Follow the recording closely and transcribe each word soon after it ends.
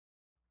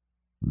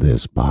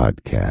This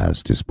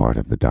podcast is part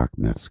of the Dark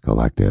Myths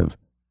Collective.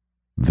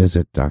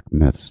 Visit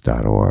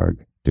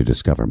darkmyths.org to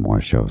discover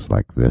more shows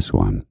like this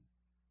one.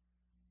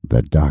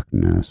 The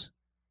darkness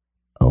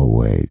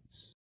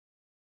awaits.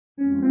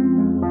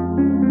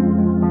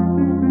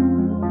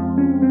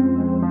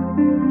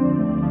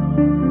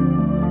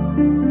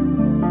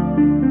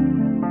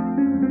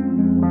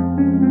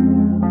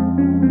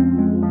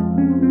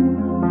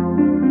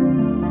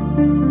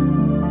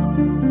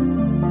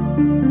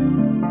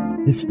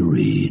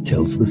 History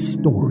tells the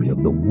story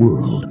of the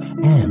world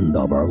and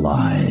of our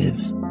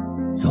lives.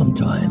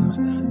 Sometimes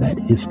that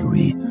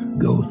history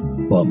goes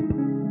bump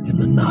in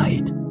the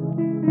night.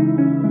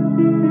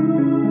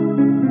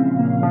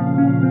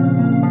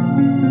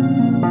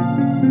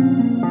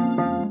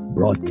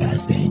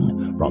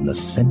 Broadcasting from the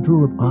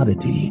center of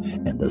oddity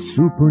and the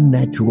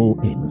supernatural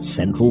in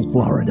Central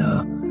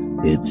Florida,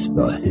 it's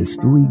the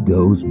History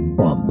Goes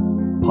Bump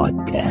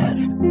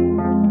podcast.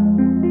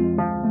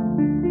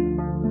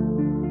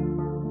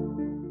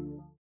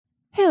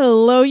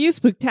 Hello, you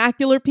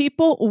spectacular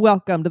people.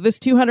 Welcome to this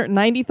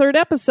 293rd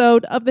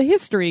episode of the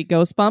History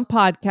Goes Bump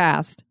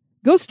podcast.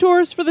 Ghost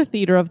Tours for the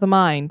Theater of the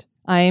Mind.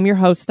 I am your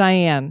host,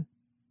 Diane.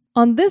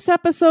 On this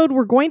episode,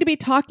 we're going to be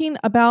talking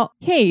about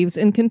caves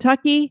in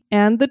Kentucky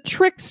and the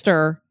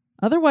trickster,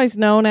 otherwise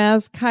known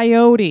as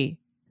Coyote.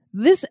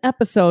 This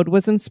episode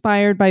was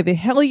inspired by the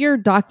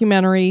Hellier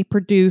documentary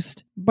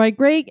produced by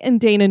Greg and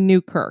Dana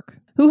Newkirk,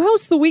 who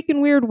host the Week in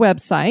Weird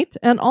website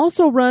and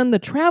also run the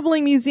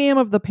Traveling Museum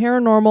of the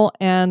Paranormal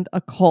and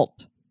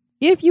Occult.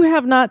 If you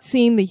have not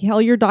seen the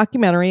Hellier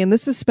documentary, and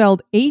this is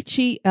spelled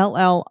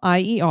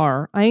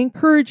Hellier, I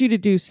encourage you to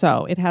do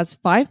so. It has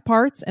 5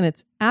 parts and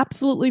it's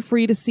absolutely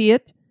free to see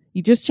it.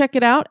 You just check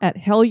it out at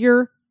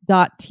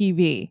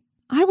hellier.tv.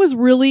 I was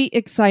really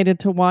excited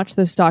to watch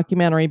this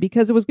documentary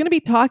because it was going to be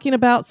talking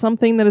about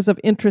something that is of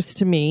interest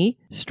to me,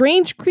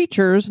 strange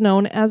creatures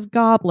known as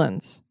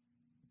goblins.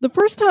 The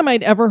first time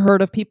I'd ever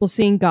heard of people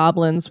seeing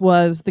goblins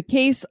was the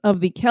case of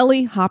the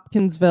Kelly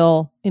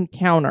Hopkinsville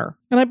encounter.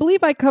 And I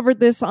believe I covered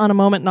this on A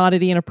Moment in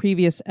Oddity in a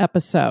previous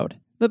episode.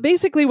 But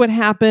basically what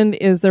happened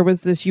is there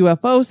was this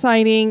UFO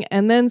sighting,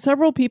 and then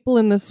several people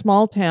in this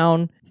small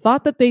town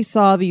thought that they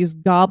saw these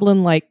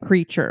goblin-like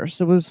creatures.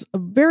 It was a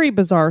very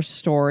bizarre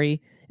story.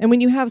 And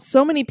when you have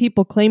so many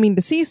people claiming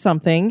to see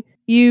something,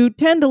 you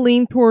tend to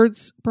lean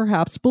towards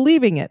perhaps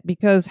believing it,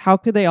 because how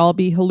could they all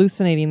be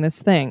hallucinating this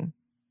thing?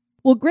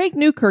 Well, Greg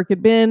Newkirk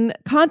had been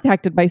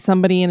contacted by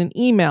somebody in an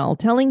email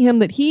telling him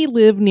that he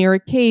lived near a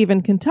cave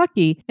in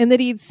Kentucky and that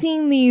he'd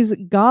seen these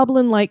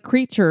goblin-like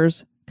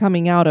creatures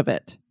coming out of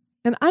it.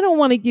 And I don't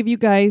want to give you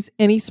guys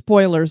any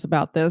spoilers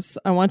about this.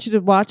 I want you to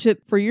watch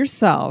it for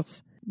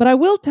yourselves. But I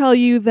will tell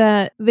you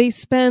that they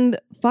spend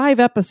 5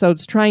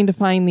 episodes trying to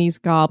find these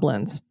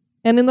goblins.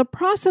 And in the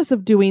process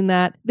of doing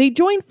that, they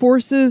joined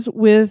forces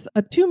with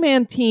a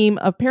 2-man team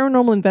of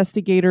paranormal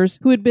investigators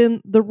who had been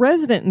the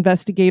resident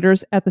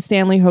investigators at the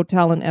Stanley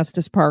Hotel in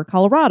Estes Park,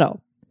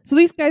 Colorado. So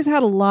these guys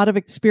had a lot of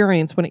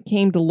experience when it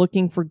came to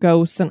looking for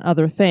ghosts and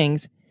other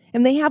things.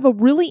 And they have a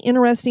really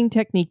interesting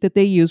technique that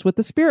they use with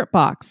the spirit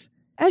box.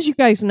 As you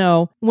guys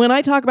know, when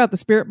I talk about the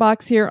spirit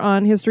box here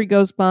on History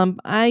Goes Bump,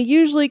 I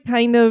usually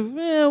kind of,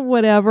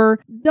 whatever,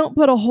 don't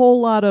put a whole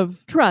lot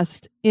of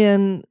trust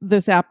in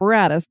this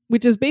apparatus,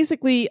 which is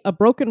basically a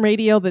broken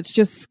radio that's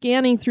just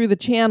scanning through the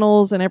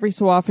channels, and every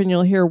so often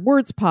you'll hear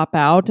words pop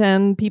out,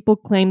 and people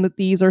claim that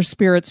these are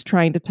spirits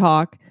trying to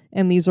talk,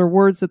 and these are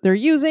words that they're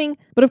using.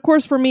 But of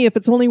course, for me, if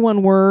it's only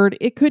one word,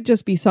 it could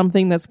just be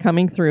something that's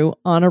coming through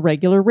on a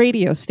regular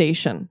radio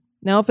station.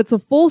 Now, if it's a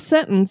full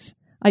sentence,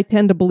 I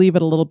tend to believe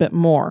it a little bit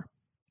more.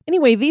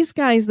 Anyway, these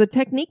guys, the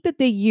technique that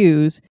they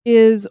use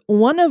is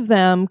one of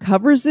them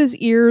covers his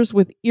ears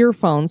with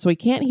earphones so he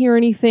can't hear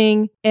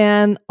anything,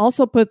 and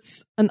also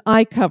puts an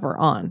eye cover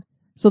on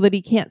so that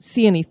he can't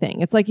see anything.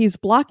 It's like he's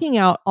blocking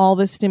out all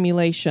the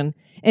stimulation,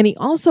 and he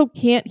also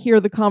can't hear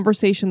the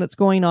conversation that's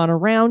going on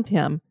around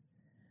him.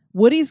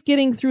 What he's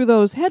getting through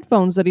those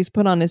headphones that he's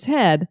put on his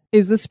head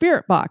is the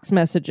spirit box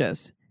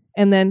messages,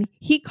 and then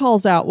he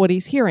calls out what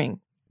he's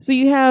hearing. So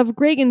you have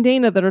Greg and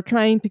Dana that are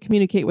trying to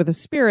communicate with a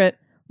spirit,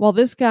 while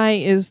this guy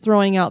is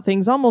throwing out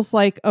things almost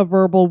like a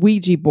verbal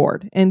Ouija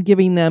board and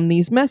giving them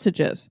these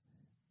messages.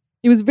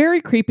 It was very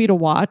creepy to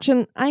watch,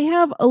 and I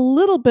have a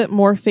little bit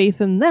more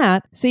faith in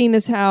that, seeing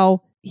as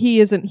how he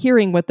isn't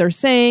hearing what they're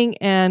saying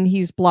and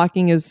he's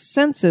blocking his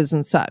senses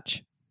and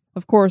such.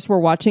 Of course, we're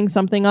watching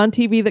something on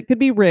TV that could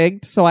be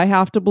rigged, so I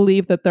have to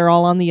believe that they're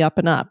all on the up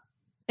and up.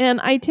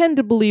 And I tend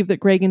to believe that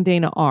Greg and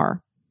Dana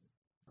are.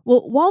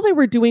 Well, while they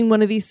were doing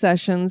one of these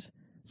sessions,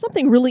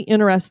 something really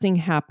interesting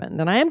happened,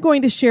 and I am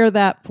going to share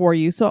that for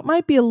you, so it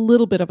might be a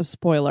little bit of a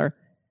spoiler.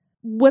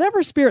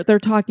 Whatever spirit they're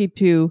talking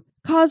to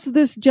caused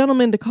this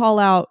gentleman to call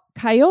out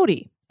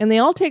Coyote, and they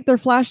all take their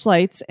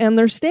flashlights, and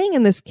they're staying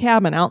in this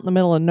cabin out in the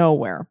middle of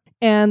nowhere.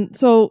 And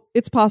so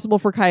it's possible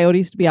for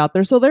coyotes to be out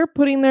there. So they're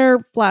putting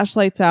their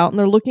flashlights out, and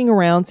they're looking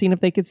around, seeing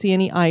if they could see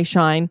any eye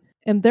shine,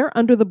 and they're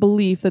under the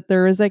belief that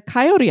there is a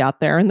coyote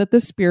out there and that the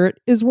spirit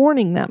is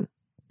warning them.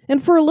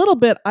 And for a little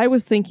bit, I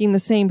was thinking the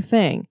same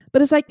thing.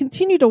 But as I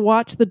continued to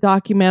watch the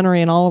documentary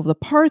and all of the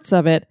parts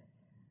of it,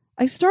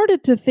 I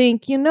started to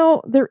think,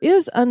 there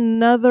is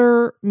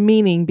another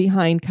meaning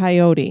behind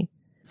Coyote.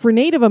 For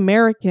Native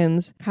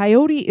Americans,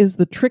 Coyote is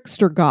the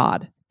trickster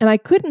god. And I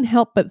couldn't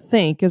help but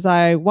think, as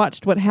I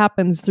watched what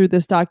happens through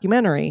this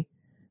documentary,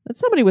 that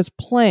somebody was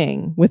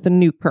playing with the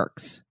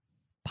Newkirks,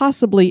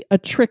 possibly a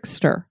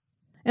trickster.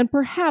 And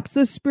perhaps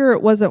this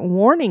spirit wasn't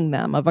warning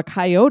them of a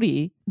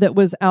coyote that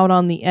was out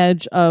on the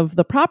edge of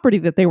the property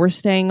that they were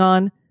staying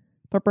on,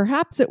 but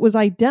perhaps it was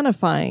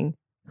identifying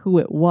who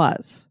it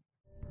was.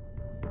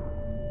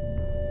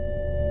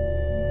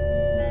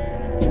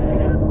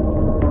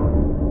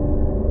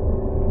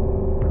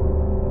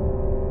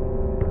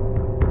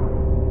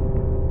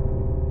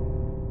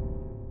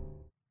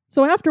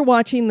 So after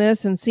watching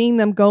this and seeing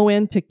them go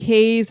into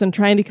caves and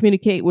trying to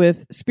communicate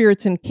with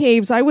spirits in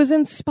caves, I was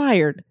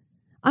inspired.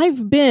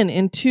 I've been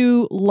in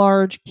 2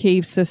 large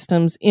cave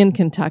systems in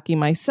Kentucky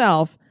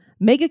myself,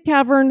 Mega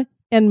Cavern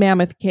and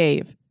Mammoth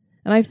Cave.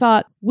 And I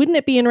thought, wouldn't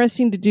it be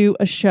interesting to do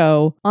a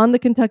show on the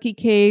Kentucky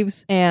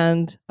caves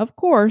and, of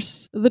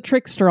course, the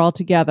trickster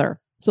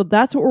altogether? So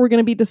that's what we're going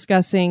to be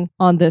discussing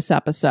on this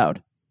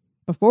episode.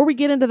 Before we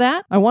get into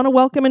that, I want to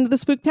welcome into the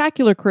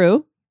Spooktacular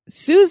crew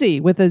Susie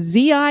with a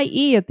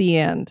Z-I-E at the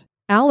end,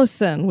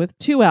 Allison with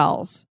 2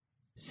 L's,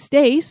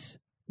 Stace,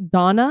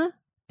 Donna,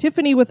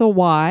 Tiffany with a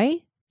Y,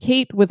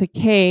 Kate with a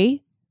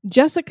K,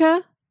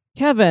 Jessica,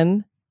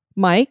 Kevin,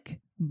 Mike,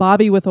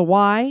 Bobby with a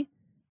Y,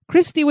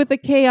 Christy with a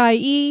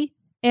K-I-E,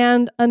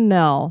 and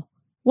Anel.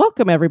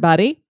 Welcome,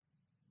 everybody.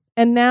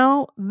 And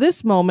now,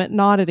 this moment in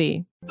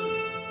oddity.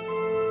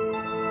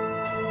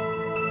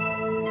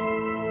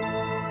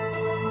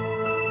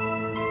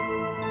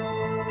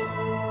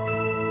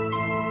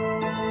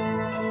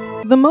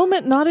 The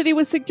moment in oddity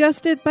was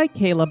suggested by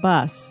Kayla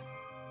Buss.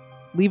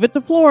 Leave it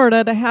to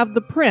Florida to have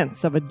the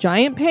prints of a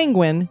giant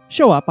penguin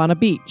show up on a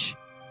beach.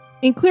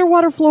 In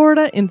Clearwater,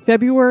 Florida, in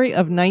February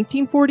of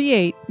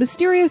 1948,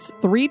 mysterious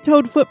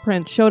 3-toed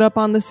footprints showed up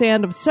on the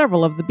sand of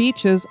several of the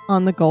beaches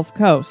on the Gulf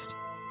Coast.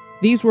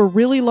 These were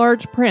really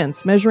large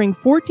prints, measuring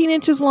 14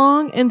 inches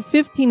long and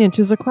 15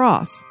 inches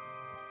across.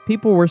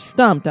 People were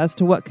stumped as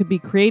to what could be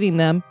creating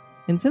them,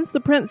 and since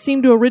the prints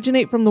seemed to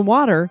originate from the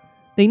water,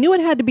 they knew it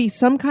had to be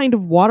some kind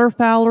of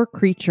waterfowl or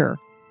creature.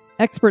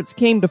 Experts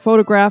came to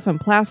photograph and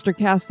plaster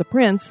cast the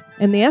prints,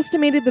 and they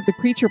estimated that the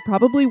creature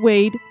probably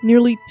weighed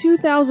nearly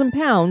 2,000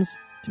 pounds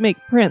to make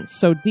prints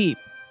so deep.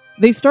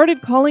 They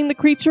started calling the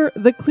creature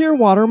the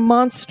Clearwater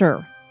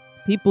Monster.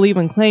 People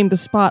even claimed to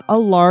spot a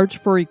large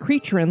furry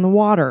creature in the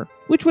water,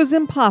 which was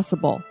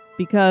impossible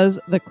because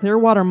the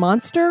Clearwater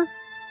Monster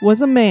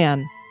was a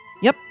man.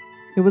 Yep,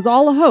 it was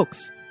all a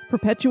hoax,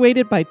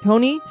 perpetuated by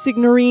Tony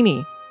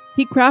Signorini.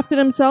 He crafted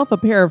himself a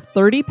pair of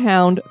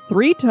 30-pound,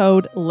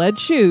 3-toed lead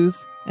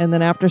shoes, and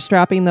then after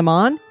strapping them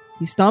on,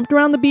 he stomped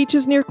around the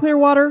beaches near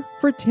Clearwater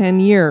for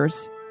 10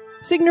 years.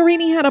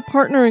 Signorini had a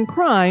partner in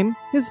crime,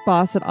 his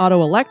boss at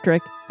Auto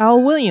Electric,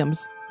 Al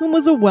Williams, whom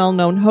was a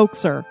well-known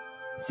hoaxer.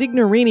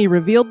 Signorini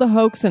revealed the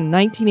hoax in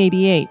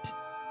 1988.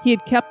 He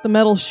had kept the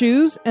metal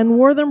shoes and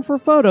wore them for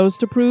photos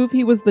to prove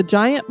he was the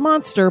giant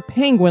monster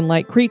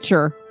penguin-like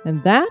creature,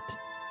 and that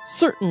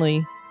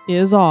certainly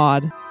is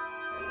odd.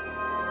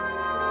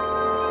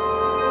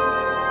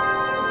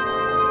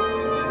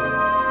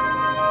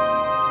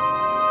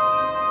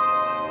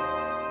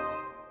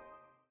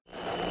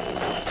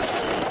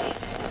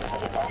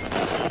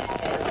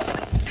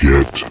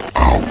 Get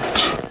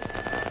out.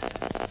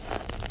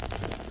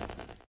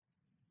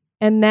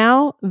 And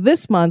now,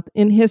 this month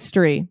in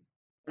history.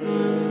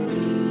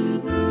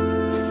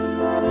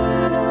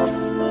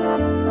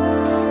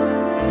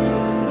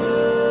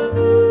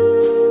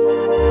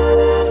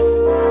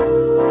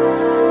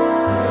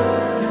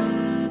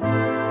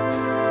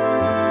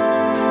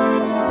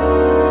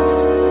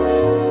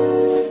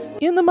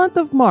 In the month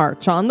of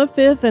March, on the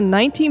 5th in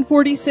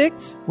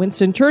 1946,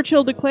 Winston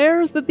Churchill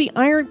declares that the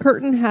Iron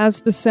Curtain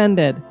has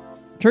descended.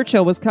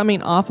 Churchill was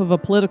coming off of a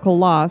political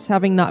loss,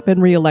 having not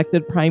been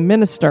re-elected prime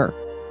minister.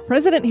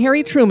 President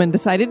Harry Truman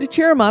decided to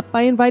cheer him up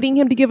by inviting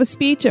him to give a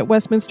speech at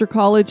Westminster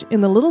College in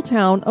the little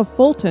town of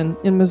Fulton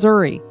in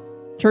Missouri.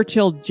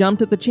 Churchill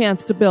jumped at the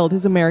chance to build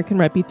his American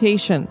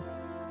reputation.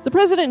 The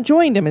president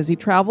joined him as he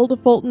traveled to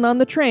Fulton on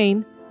the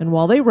train, and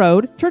while they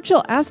rode,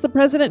 Churchill asked the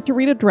president to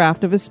read a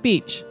draft of his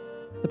speech.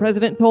 The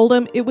president told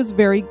him it was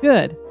very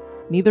good,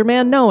 neither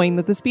man knowing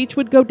that the speech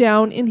would go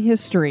down in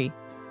history.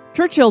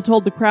 Churchill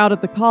told the crowd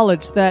at the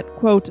college that,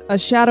 quote, a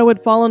shadow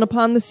had fallen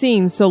upon the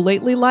scene so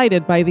lately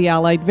lighted by the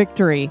Allied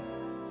victory.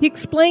 He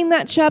explained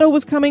that shadow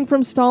was coming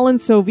from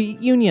Stalin's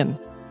Soviet Union.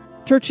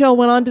 Churchill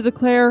went on to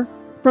declare,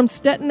 from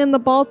Stettin in the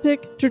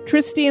Baltic to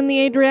Trieste in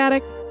the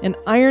Adriatic, an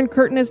Iron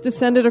Curtain has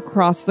descended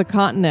across the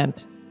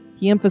continent.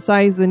 He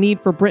emphasized the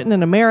need for Britain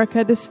and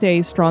America to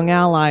stay strong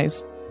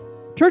allies.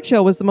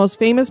 Churchill was the most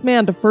famous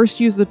man to first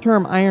use the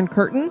term Iron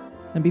Curtain,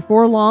 and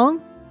before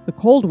long, the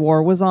Cold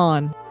War was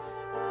on.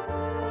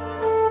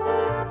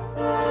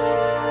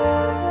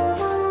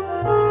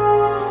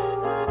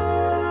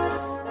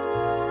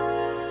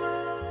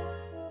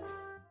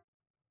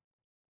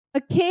 A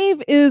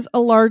cave is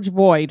a large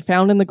void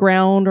found in the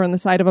ground or on the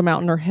side of a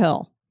mountain or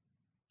hill.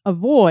 A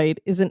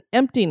void is an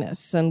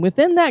emptiness, and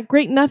within that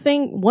great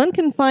nothing, one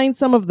can find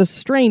some of the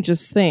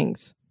strangest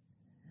things.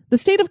 The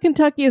state of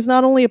Kentucky is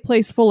not only a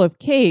place full of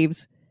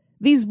caves,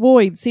 these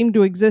voids seem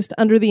to exist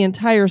under the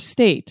entire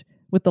state,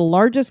 with the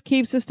largest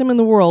cave system in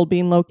the world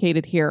being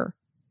located here.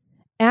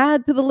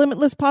 Add to the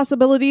limitless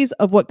possibilities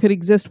of what could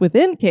exist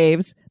within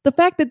caves the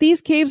fact that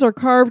these caves are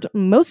carved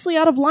mostly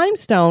out of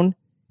limestone,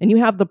 and you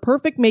have the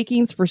perfect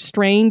makings for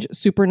strange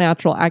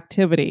supernatural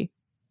activity.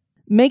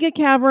 Mega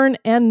Cavern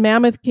and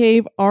Mammoth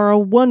Cave are a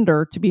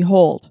wonder to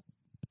behold.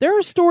 There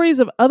are stories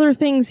of other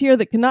things here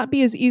that cannot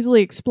be as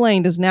easily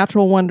explained as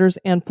natural wonders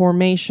and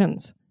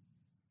formations.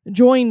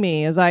 Join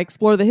me as I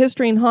explore the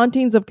history and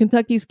hauntings of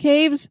Kentucky's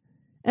caves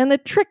and the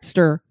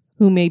trickster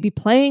who may be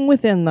playing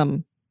within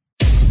them.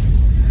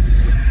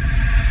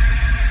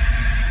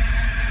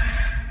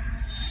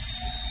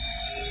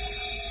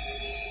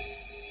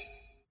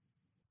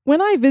 When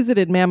I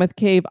visited Mammoth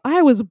Cave,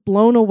 I was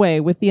blown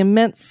away with the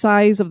immense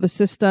size of the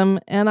system,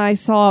 and I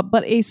saw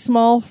but a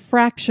small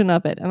fraction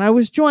of it, and I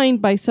was joined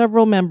by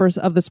several members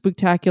of the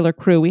Spooktacular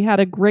crew. We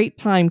had a great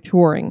time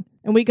touring,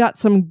 and we got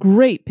some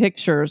great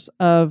pictures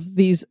of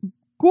these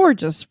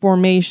gorgeous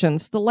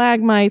formations,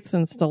 stalagmites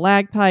and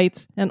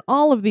stalactites, and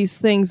all of these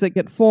things that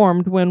get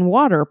formed when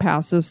water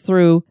passes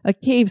through a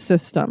cave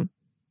system.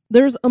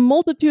 There's a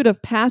multitude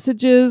of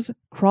passages,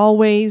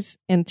 crawlways,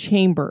 and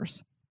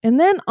chambers. And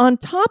then on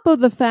top of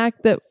the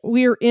fact that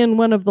we're in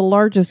one of the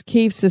largest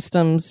cave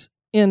systems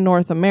in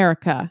North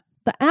America,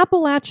 the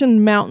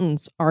Appalachian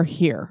Mountains are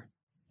here.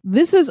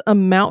 This is a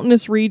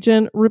mountainous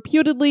region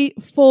reputedly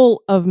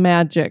full of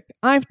magic.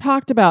 I've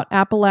talked about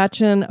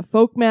Appalachian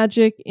folk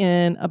magic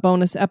in a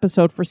bonus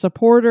episode for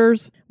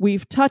supporters.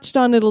 We've touched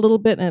on it a little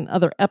bit in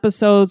other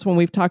episodes when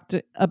we've talked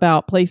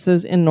about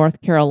places in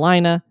North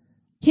Carolina.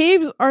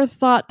 Caves are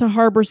thought to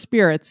harbor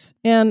spirits,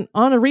 and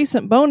on a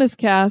recent bonus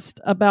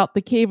cast about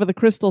the Cave of the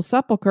Crystal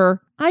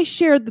Sepulchre, I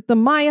shared that the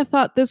Maya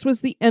thought this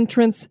was the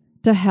entrance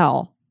to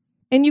hell.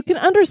 And you can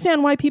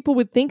understand why people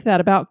would think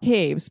that about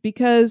caves,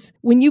 because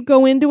when you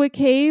go into a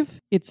cave,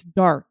 it's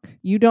dark.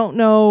 You don't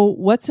know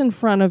what's in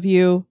front of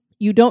you.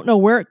 You don't know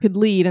where it could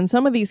lead, and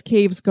some of these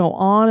caves go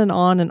on and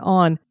on and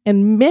on.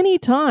 And many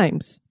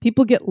times,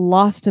 people get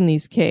lost in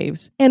these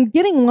caves. And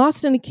getting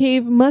lost in a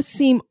cave must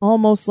seem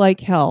almost like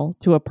hell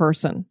to a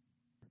person.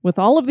 With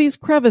all of these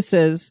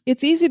crevices,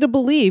 it's easy to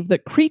believe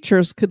that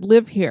creatures could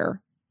live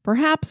here.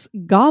 Perhaps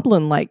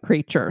goblin-like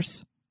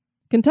creatures.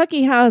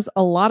 Kentucky has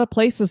a lot of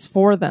places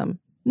for them.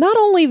 Not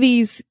only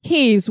these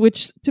caves,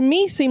 which to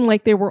me seem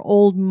like they were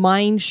old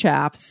mine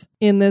shafts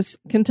in this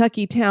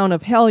Kentucky town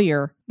of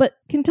Hellier, but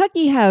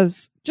Kentucky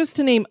has, just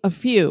to name a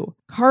few,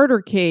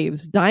 Carter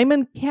Caves,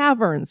 Diamond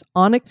Caverns,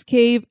 Onyx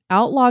Cave,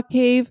 Outlaw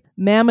Cave,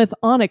 Mammoth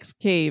Onyx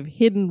Cave,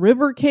 Hidden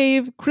River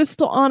Cave,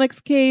 Crystal Onyx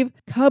Cave,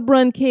 Cub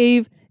Run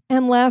Cave,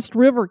 and Last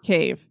River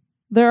Cave.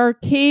 There are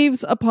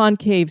caves upon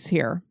caves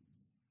here.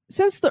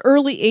 Since the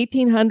early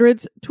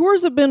 1800s,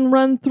 tours have been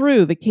run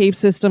through the cave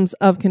systems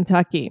of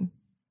Kentucky.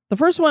 The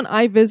first one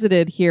I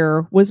visited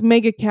here was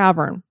Mega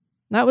Cavern.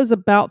 That was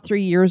about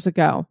 3 years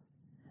ago.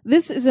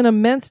 This is an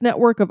immense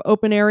network of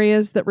open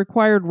areas that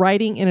required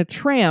riding in a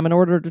tram in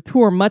order to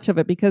tour much of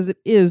it because it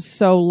is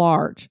so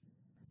large.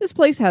 This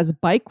place has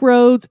bike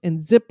roads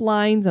and zip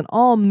lines and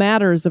all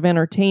matters of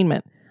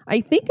entertainment. I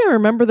think I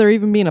remember there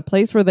even being a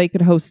place where they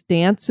could host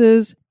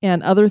dances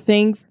and other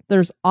things.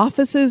 There's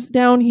offices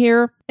down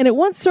here, and it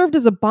once served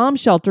as a bomb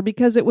shelter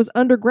because it was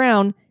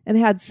underground and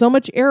had so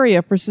much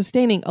area for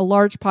sustaining a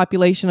large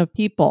population of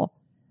people.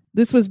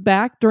 This was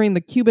back during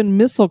the Cuban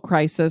Missile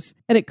Crisis,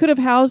 and it could have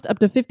housed up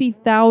to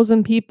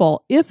 50,000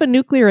 people if a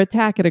nuclear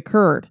attack had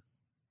occurred.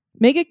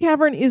 Mega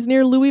Cavern is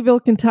near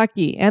Louisville,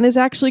 Kentucky, and is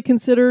actually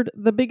considered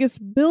the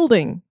biggest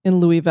building in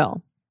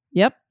Louisville.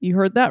 Yep, you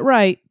heard that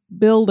right,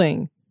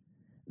 building.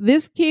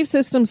 This cave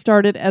system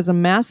started as a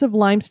massive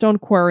limestone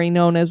quarry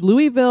known as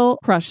Louisville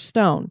Crushed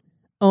Stone,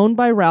 owned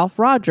by Ralph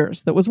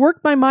Rogers, that was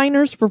worked by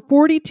miners for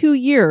 42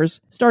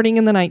 years, starting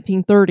in the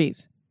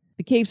 1930s.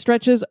 The cave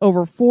stretches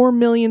over 4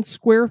 million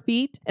square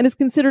feet and is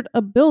considered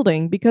a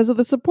building because of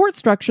the support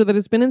structure that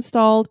has been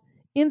installed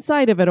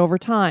inside of it over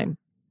time.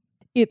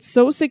 It's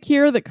so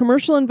secure that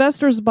commercial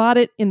investors bought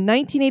it in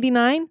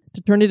 1989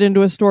 to turn it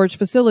into a storage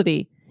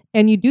facility,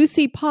 and you do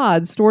see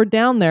pods stored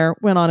down there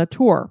when on a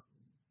tour.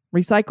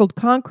 Recycled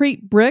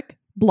concrete, brick,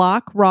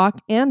 block, rock,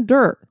 and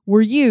dirt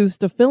were used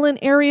to fill in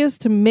areas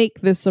to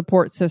make this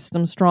support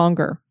system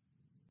stronger.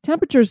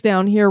 Temperatures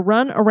down here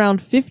run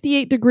around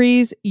 58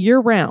 degrees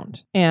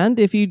year-round, and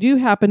if you do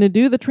happen to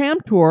do the tram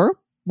tour,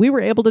 we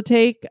were able to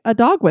take a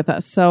dog with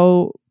us,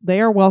 so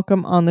they are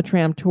welcome on the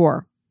tram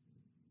tour.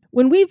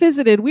 When we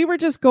visited, we were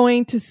just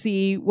going to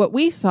see what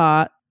we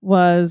thought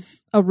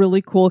was a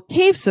really cool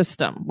cave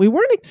system. We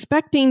weren't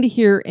expecting to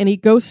hear any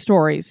ghost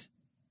stories,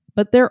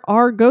 but there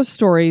are ghost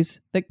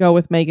stories that go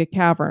with Mega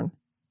Cavern.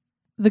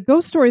 The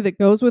ghost story that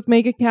goes with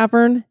Mega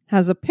Cavern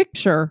has a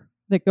picture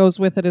that goes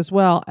with it as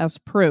well as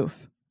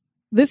proof.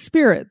 This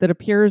spirit that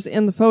appears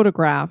in the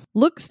photograph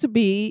looks to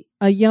be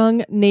a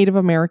young Native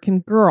American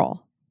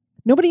girl.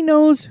 Nobody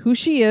knows who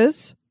she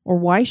is or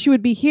why she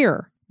would be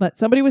here, but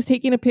somebody was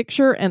taking a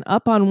picture, and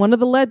up on one of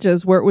the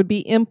ledges where it would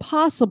be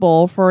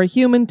impossible for a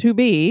human to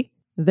be,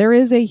 there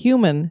is a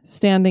human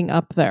standing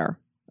up there,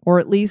 or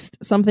at least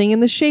something in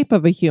the shape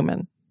of a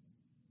human.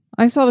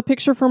 I saw the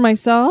picture for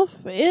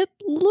myself. It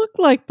looked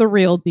like the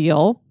real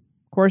deal.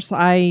 Of course,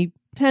 I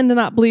tend to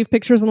not believe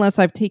pictures unless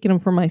I've taken them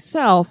for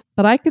myself,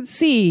 but I could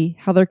see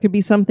how there could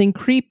be something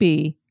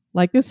creepy,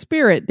 like a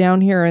spirit down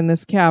here in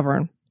this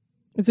cavern.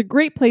 It's a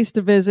great place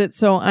to visit,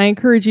 so I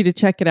encourage you to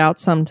check it out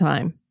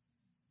sometime.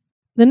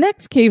 The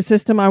next cave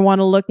system I want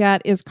to look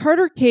at is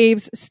Carter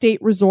Caves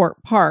State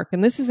Resort Park,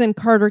 and this is in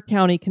Carter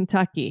County,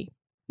 Kentucky.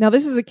 Now,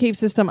 this is a cave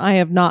system I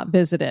have not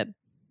visited.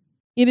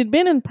 It had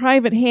been in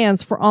private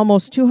hands for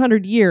almost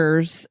 200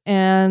 years,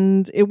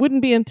 and it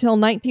wouldn't be until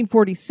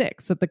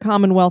 1946 that the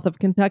Commonwealth of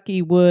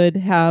Kentucky would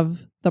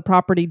have the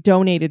property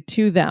donated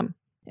to them.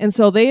 And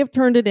so they have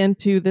turned it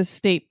into this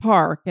state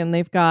park, and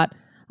they've got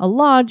a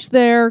lodge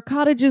there,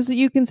 cottages that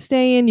you can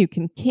stay in, you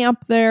can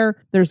camp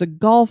there, there's a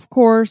golf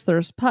course,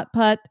 there's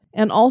putt-putt,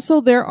 and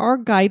also there are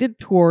guided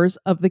tours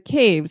of the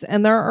caves,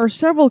 and there are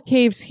several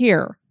caves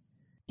here.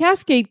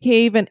 Cascade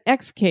Cave and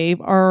X Cave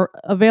are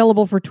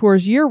available for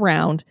tours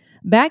year-round.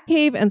 Bat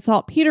Cave and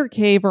Saltpeter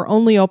Cave are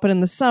only open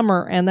in the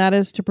summer, and that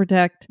is to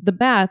protect the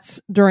bats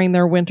during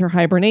their winter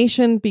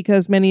hibernation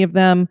because many of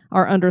them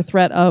are under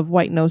threat of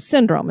white nose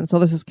syndrome, and so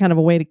this is kind of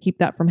a way to keep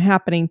that from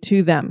happening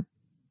to them.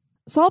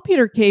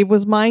 Saltpeter Cave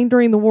was mined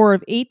during the War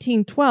of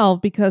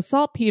 1812 because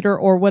saltpeter,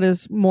 or what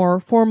is more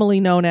formally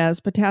known as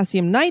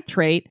potassium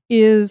nitrate,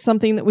 is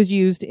something that was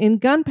used in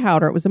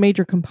gunpowder. It was a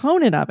major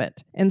component of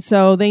it, and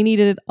so they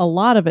needed a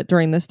lot of it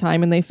during this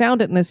time, and they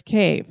found it in this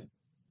cave.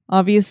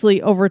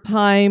 Obviously, over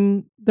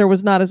time, there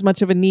was not as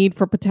much of a need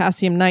for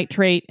potassium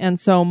nitrate, and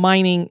so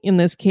mining in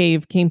this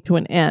cave came to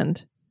an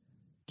end.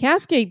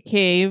 Cascade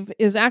Cave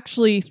is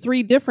actually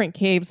 3 different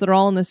caves that are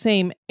all in the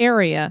same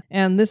area,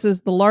 and this is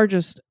the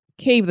largest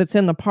cave that's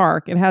in the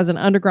park. It has an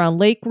underground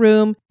lake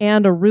room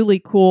and a really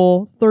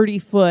cool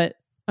 30-foot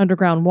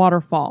underground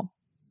waterfall.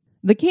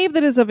 The cave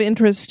that is of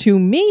interest to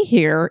me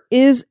here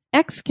is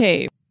X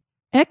Cave.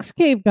 X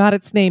Cave got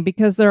its name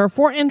because there are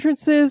 4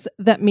 entrances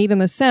that meet in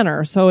the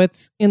center, so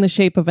it's in the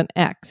shape of an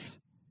X.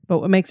 But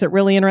what makes it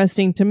really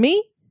interesting to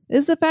me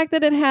is the fact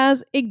that it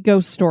has a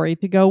ghost story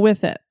to go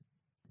with it.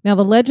 Now,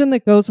 the legend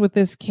that goes with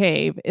this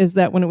cave is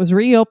that when it was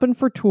reopened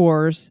for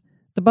tours,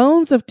 the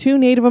bones of 2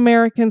 Native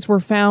Americans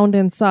were found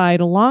inside,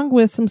 along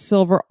with some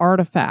silver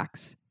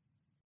artifacts.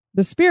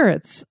 The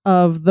spirits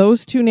of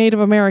those 2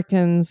 Native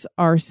Americans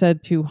are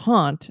said to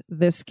haunt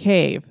this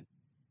cave.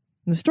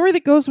 And the story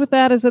that goes with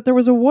that is that there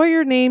was a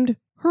warrior named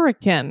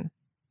Hurricane.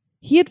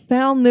 He had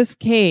found this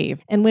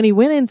cave, and when he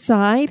went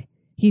inside,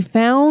 he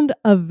found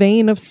a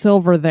vein of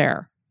silver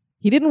there.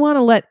 He didn't want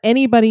to let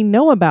anybody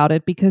know about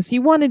it because he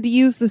wanted to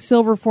use the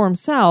silver for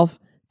himself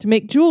to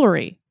make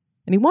jewelry,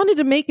 and he wanted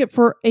to make it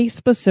for a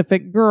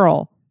specific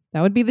girl.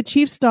 That would be the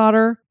chief's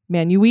daughter,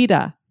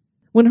 Manuita.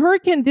 When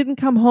Hurricane didn't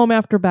come home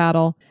after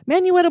battle,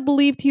 Manuita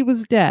believed he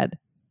was dead,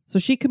 so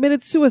she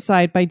committed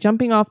suicide by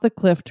jumping off the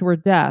cliff to her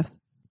death.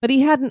 But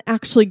he hadn't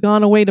actually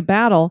gone away to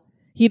battle.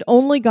 He'd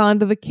only gone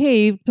to the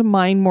cave to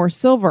mine more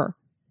silver.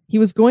 He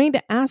was going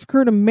to ask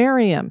her to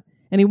marry him,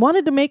 and he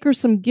wanted to make her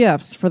some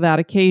gifts for that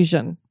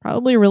occasion,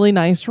 probably a really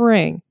nice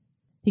ring.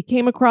 He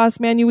came across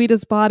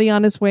Manuita's body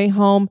on his way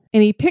home,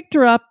 and he picked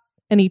her up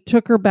and he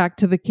took her back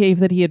to the cave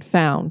that he had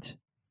found.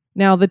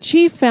 Now, the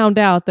chief found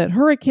out that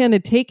Hurricane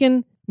had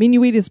taken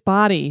Manuita's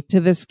body to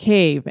this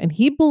cave, and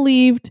he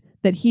believed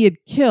that he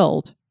had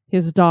killed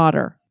his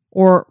daughter,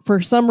 or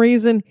for some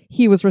reason,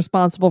 he was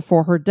responsible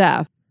for her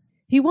death.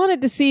 He wanted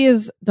to see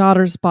his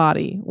daughter's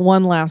body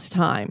one last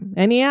time,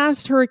 and he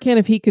asked Hurricane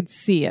if he could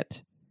see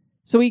it.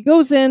 So he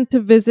goes in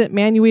to visit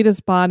Manuita's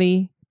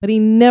body, but he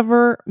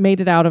never made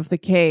it out of the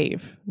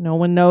cave. No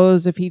one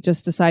knows if he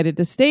just decided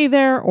to stay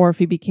there or if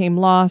he became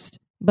lost,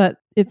 but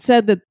it's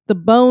said that the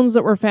bones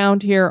that were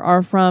found here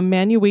are from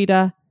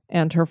Manuita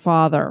and her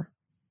father.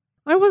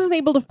 I wasn't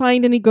able to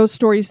find any ghost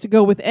stories to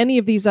go with any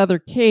of these other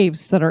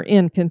caves that are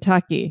in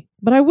Kentucky,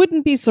 but I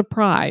wouldn't be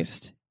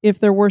surprised if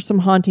there were some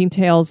haunting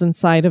tales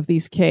inside of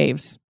these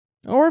caves,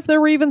 or if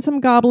there were even some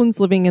goblins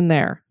living in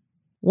there.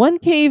 One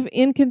cave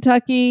in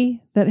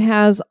Kentucky that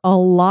has a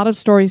lot of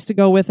stories to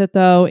go with it,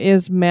 though,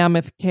 is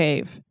Mammoth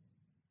Cave.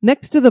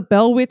 Next to the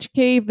Bell Witch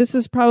Cave, this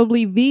is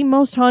probably the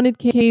most haunted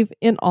cave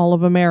in all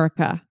of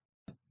America.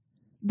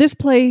 This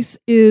place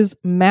is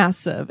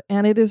massive,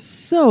 and it is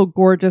so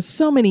gorgeous,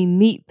 so many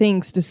neat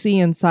things to see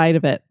inside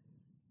of it.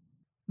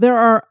 There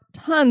are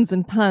tons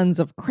and tons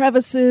of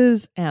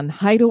crevices and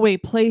hideaway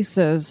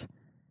places,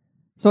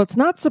 so it's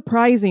not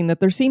surprising that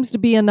there seems to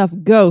be enough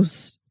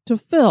ghosts to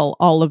fill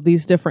all of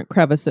these different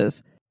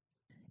crevices.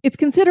 It's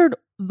considered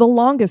the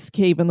longest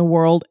cave in the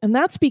world, and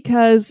that's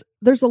because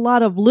there's a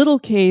lot of little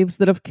caves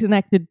that have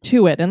connected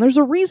to it, and there's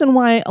a reason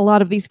why a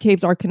lot of these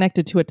caves are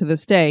connected to it to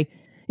this day.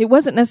 It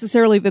wasn't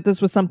necessarily that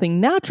this was something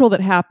natural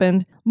that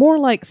happened, more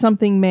like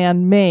something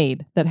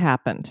man-made that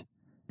happened.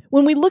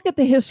 When we look at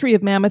the history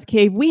of Mammoth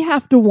Cave, we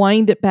have to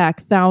wind it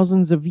back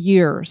thousands of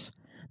years.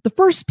 The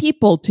first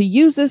people to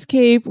use this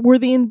cave were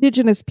the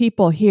indigenous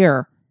people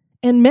here,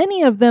 and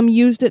many of them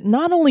used it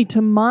not only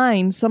to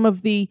mine some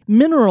of the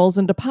minerals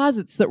and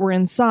deposits that were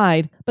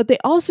inside, but they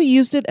also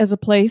used it as a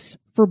place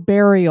for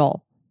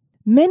burial.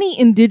 Many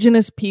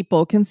indigenous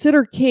people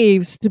consider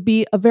caves to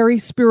be a very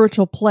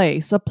spiritual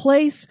place, a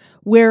place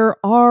where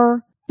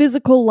our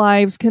physical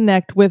lives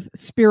connect with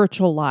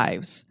spiritual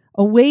lives,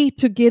 a way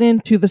to get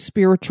into the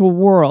spiritual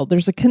world.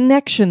 There's a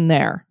connection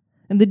there.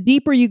 And the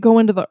deeper you go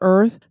into the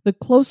earth, the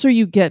closer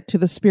you get to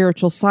the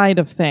spiritual side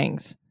of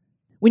things.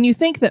 When you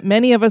think that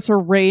many of us are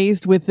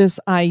raised with this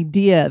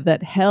idea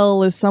that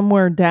hell is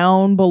somewhere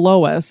down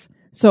below us,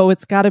 so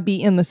it's got to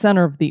be in the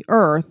center of the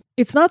earth,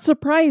 it's not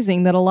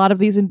surprising that a lot of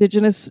these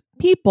indigenous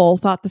people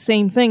thought the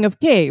same thing of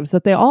caves,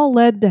 that they all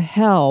led to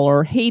hell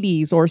or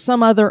Hades or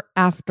some other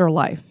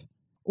afterlife.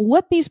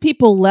 What these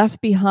people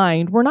left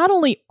behind were not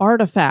only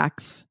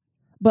artifacts,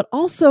 but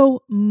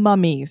also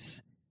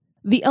mummies.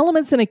 The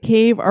elements in a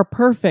cave are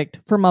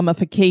perfect for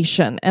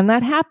mummification, and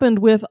that happened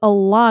with a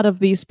lot of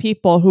these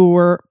people who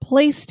were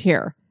placed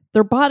here.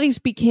 Their bodies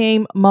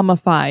became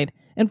mummified,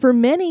 and for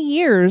many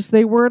years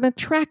they were an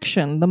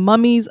attraction, the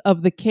mummies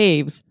of the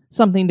caves,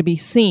 something to be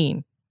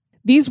seen.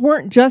 These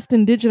weren't just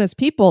indigenous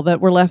people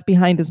that were left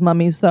behind as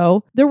mummies,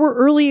 though. There were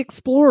early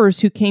explorers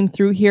who came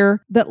through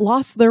here that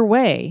lost their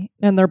way,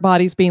 and their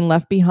bodies being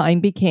left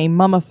behind became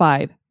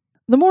mummified.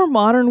 The more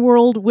modern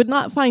world would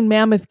not find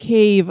Mammoth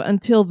Cave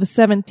until the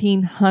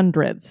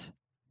 1700s.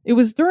 It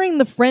was during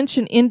the French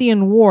and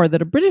Indian War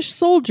that a British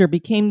soldier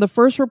became the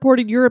first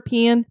reported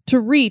European to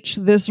reach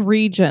this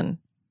region.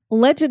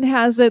 Legend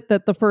has it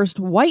that the first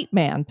white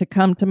man to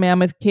come to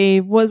Mammoth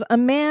Cave was a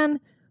man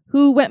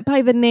who went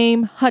by the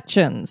name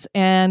Hutchins,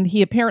 and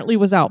he apparently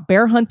was out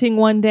bear hunting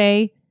one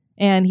day,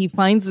 and he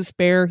finds this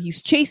bear,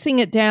 he's chasing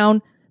it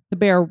down, the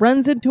bear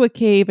runs into a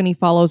cave and he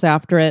follows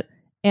after it,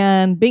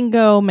 and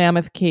bingo,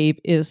 Mammoth Cave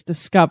is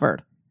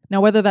discovered. Now,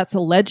 whether that's a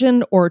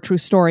legend or a true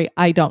story,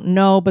 I don't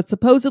know, but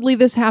supposedly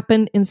this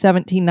happened in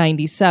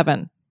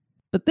 1797.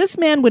 But this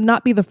man would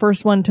not be the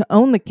first one to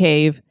own the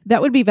cave.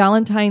 That would be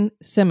Valentine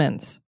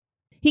Simmons.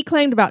 He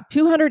claimed about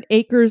 200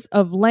 acres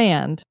of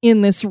land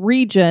in this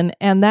region,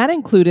 and that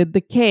included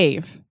the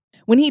cave.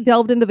 When he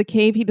delved into the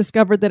cave, he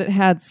discovered that it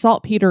had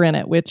saltpeter in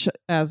it, which,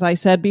 as I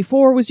said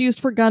before, was used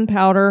for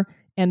gunpowder,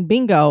 and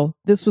bingo,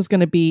 this was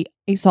going to be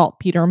a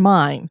saltpeter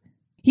mine.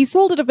 He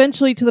sold it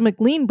eventually to the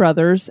McLean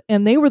brothers,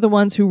 and they were the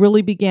ones who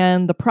really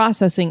began the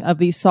processing of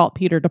these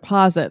saltpeter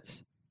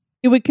deposits.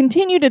 It would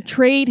continue to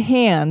trade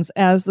hands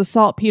as the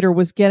saltpeter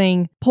was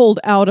getting pulled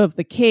out of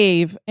the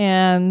cave,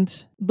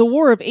 and the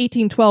War of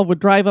 1812 would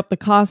drive up the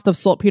cost of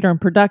saltpeter in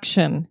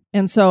production.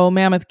 And so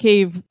Mammoth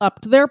Cave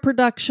upped their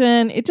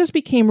production. It just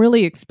became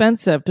really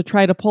expensive to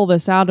try to pull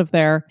this out of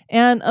there,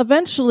 and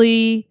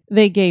eventually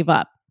they gave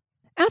up.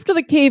 After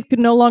the cave could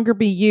no longer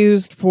be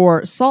used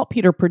for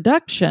saltpeter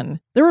production,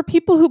 there were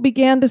people who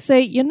began to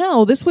say,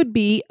 this would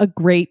be a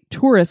great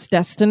tourist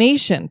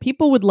destination.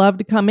 People would love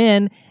to come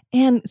in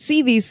and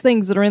see these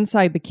things that are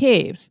inside the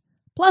caves.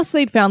 Plus,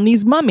 they'd found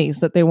these mummies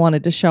that they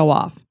wanted to show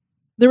off.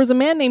 There was a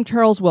man named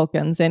Charles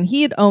Wilkins, and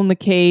he had owned the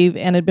cave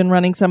and had been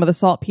running some of the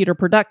saltpeter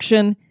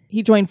production.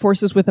 He joined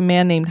forces with a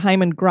man named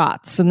Hyman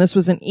Gratz, and this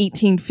was in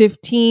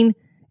 1815,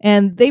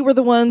 and they were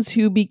the ones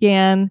who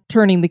began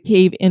turning the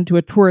cave into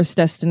a tourist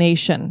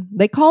destination.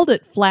 They called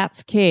it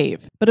Flats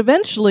Cave, but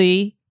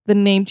eventually the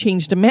name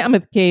changed to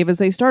Mammoth Cave as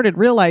they started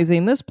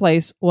realizing this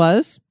place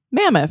was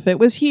mammoth. It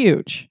was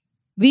huge.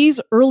 These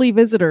early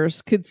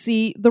visitors could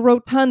see the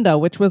rotunda,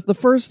 which was the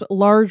first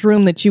large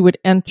room that you would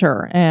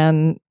enter,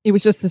 and it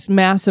was just this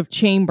massive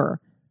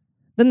chamber.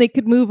 Then they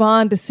could move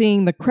on to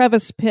seeing the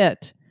crevice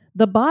pit,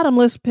 the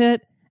bottomless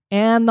pit,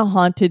 and the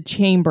haunted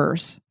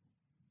chambers.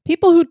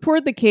 People who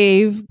toured the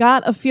cave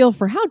got a feel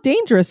for how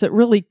dangerous it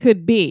really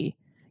could be.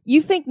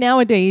 You think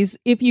nowadays,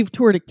 if you've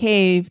toured a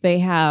cave, they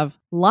have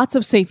lots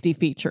of safety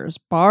features,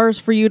 bars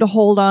for you to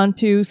hold on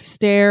to,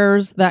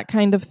 stairs, that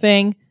kind of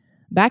thing.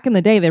 Back in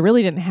the day, they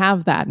really didn't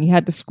have that, and you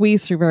had to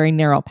squeeze through very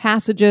narrow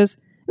passages.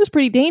 It was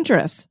pretty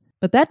dangerous.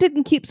 But that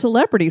didn't keep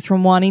celebrities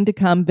from wanting to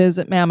come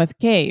visit Mammoth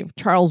Cave.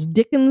 Charles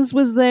Dickens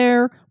was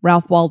there,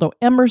 Ralph Waldo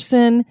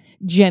Emerson,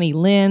 Jenny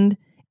Lind,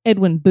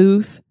 Edwin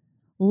Booth.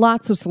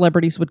 Lots of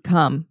celebrities would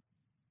come.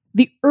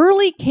 The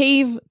early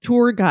cave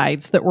tour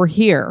guides that were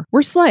here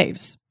were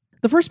slaves.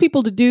 The first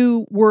people to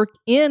do work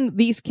in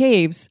these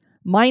caves,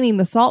 mining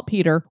the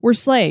saltpeter, were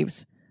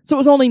slaves. So it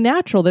was only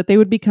natural that they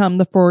would become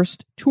the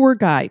first tour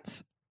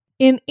guides.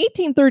 In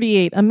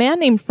 1838, a man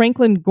named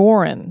Franklin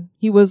Gorin,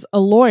 he was a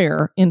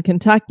lawyer in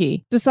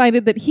Kentucky,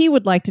 decided that he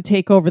would like to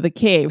take over the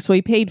cave. So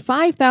he paid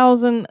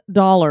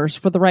 $5,000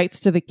 for the rights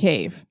to the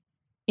cave.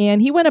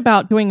 And he went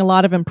about doing a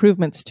lot of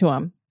improvements to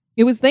them.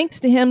 It was thanks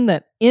to him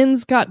that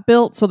inns got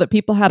built so that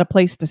people had a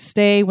place to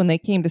stay when they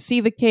came to see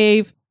the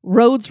cave.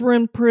 Roads were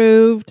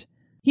improved.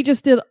 He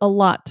just did a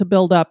lot to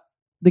build up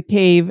the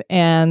cave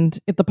and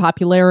the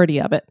popularity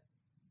of it.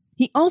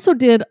 He also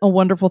did a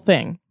wonderful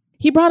thing.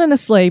 He brought in a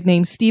slave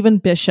named Stephen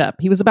Bishop.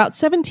 He was about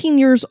 17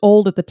 years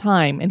old at the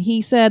time, and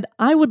he said,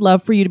 "I would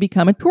love for you to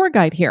become a tour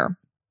guide here."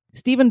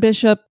 Stephen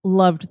Bishop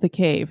loved the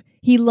cave.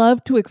 He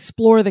loved to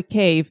explore the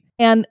cave,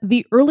 and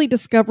the early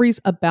discoveries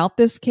about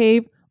this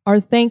cave are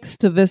thanks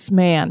to this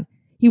man.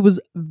 He was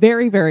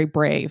very, very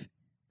brave.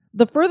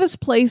 The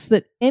furthest place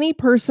that any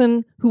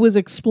person who was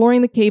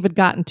exploring the cave had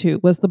gotten to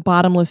was the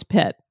bottomless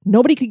pit.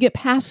 Nobody could get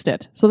past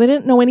it, so they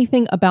didn't know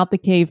anything about the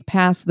cave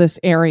past this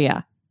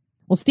area.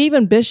 Well,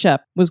 Stephen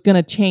Bishop was going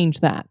to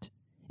change that,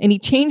 and he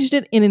changed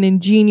it in an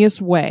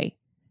ingenious way.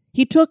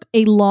 He took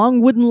a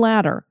long wooden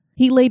ladder,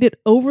 he laid it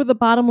over the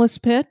bottomless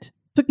pit,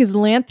 took his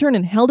lantern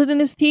and held it in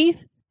his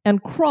teeth,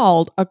 and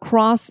crawled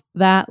across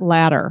that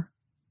ladder.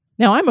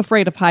 Now, I'm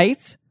afraid of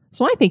heights,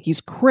 so I think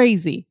he's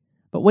crazy.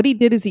 But what he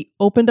did is he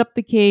opened up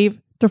the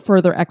cave to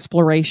further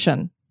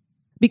exploration.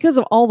 Because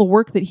of all the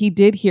work that he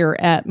did here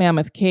at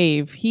Mammoth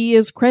Cave, he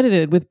is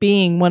credited with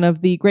being one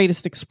of the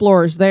greatest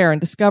explorers there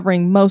and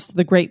discovering most of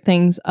the great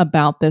things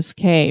about this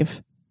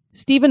cave.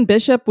 Stephen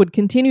Bishop would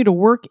continue to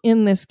work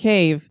in this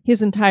cave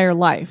his entire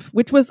life,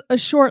 which was a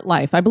short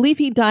life. I believe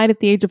he died at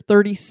the age of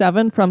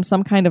 37 from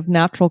some kind of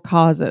natural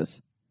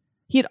causes.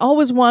 He had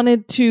always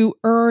wanted to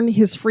earn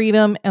his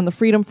freedom and the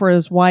freedom for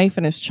his wife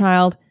and his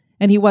child,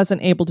 and he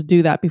wasn't able to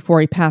do that before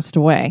he passed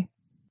away.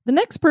 The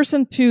next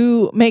person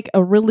to make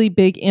a really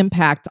big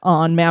impact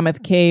on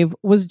Mammoth Cave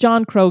was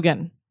John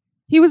Croghan.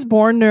 He was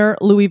born near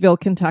Louisville,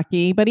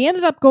 Kentucky, but he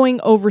ended up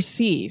going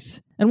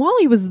overseas. And while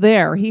he was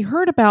there, he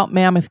heard about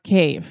Mammoth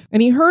Cave,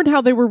 and he heard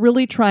how they were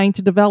really trying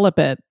to develop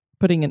it,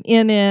 putting an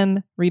inn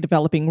in,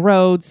 redeveloping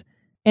roads,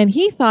 and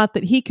he thought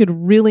that he could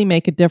really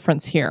make a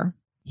difference here.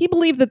 He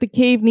believed that the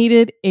cave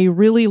needed a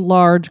really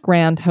large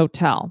grand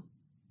hotel.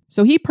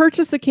 So he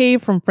purchased the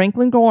cave from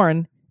Franklin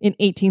Gorin in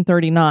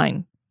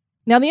 1839.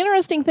 Now, the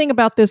interesting thing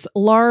about this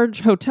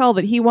large hotel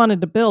that he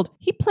wanted to build,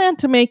 he planned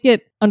to make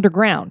it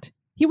underground.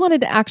 He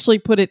wanted to actually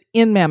put it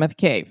in Mammoth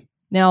Cave.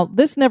 Now,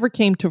 this never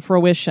came to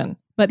fruition,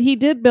 but he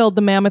did build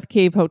the Mammoth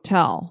Cave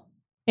Hotel.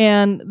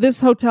 And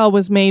this hotel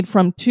was made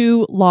from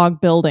 2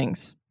 log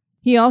buildings.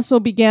 He also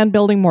began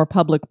building more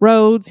public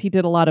roads. He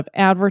did a lot of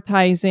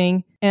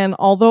advertising. And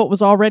although it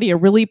was already a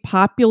really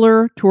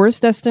popular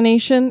tourist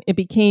destination, it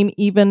became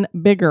even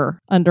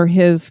bigger under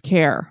his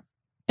care.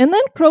 And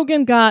then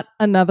Croghan got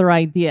another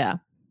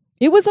idea.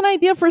 It was an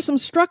idea for some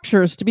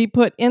structures to be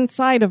put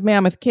inside of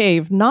Mammoth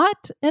Cave,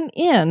 not an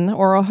inn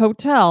or a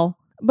hotel,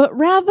 but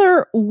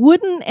rather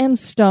wooden and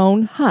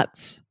stone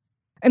huts.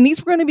 And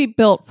these were going to be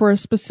built for a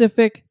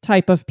specific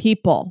type of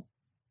people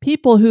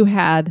who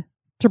had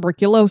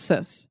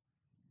tuberculosis.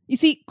 You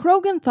see,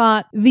 Croghan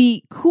thought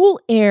the cool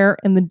air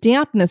and the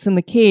dampness in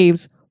the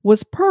caves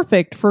was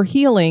perfect for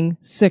healing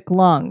sick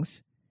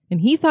lungs.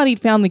 And he thought he'd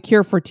found the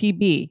cure for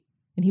TB,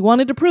 and he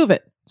wanted to prove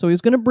it. So he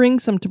was going to bring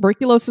some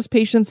tuberculosis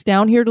patients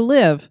down here to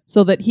live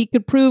so that he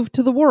could prove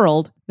to the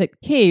world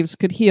that caves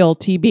could heal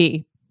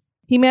TB.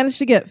 He managed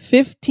to get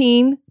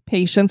 15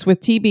 patients with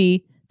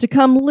TB to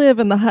come live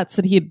in the huts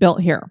that he had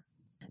built here.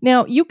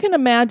 Now, you can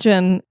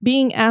imagine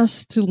being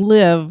asked to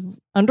live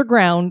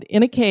underground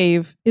in a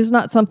cave is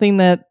not something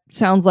that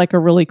sounds like a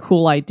really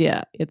cool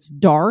idea. It's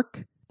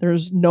dark,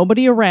 there's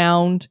nobody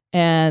around,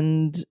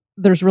 and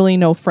there's really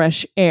no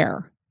fresh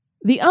air.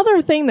 The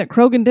other thing that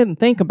Croghan didn't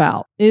think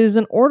about is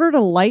in order to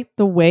light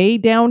the way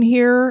down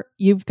here,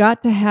 you've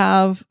got to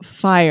have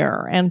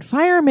fire, and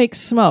fire makes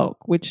smoke,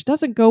 which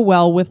doesn't go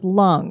well with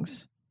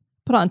lungs.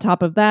 Put on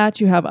top of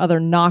that, you have other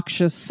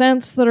noxious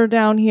scents that are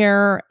down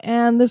here,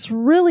 and this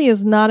really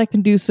is not a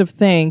conducive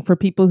thing for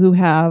people who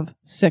have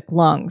sick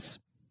lungs.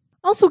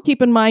 Also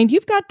keep in mind,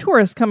 you've got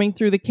tourists coming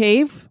through the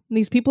cave, and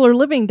these people are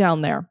living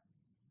down there.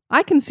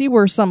 I can see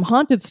where some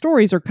haunted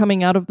stories are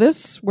coming out of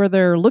this, where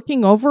they're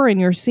looking over and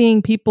you're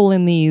seeing people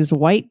in these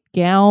white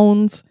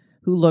gowns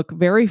who look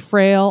very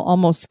frail,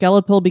 almost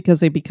skeletal because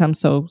they become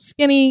so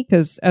skinny,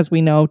 because as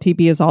we know,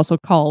 TB is also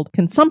called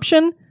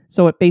consumption.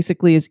 So it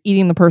basically is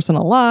eating the person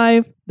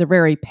alive. They're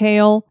very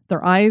pale.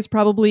 Their eyes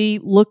probably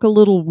look a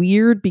little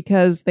weird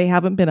because they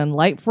haven't been in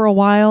light for a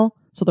while.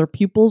 So their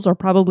pupils are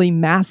probably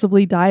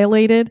massively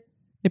dilated.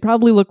 They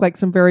probably look like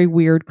some very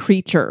weird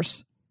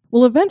creatures.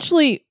 Well,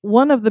 eventually,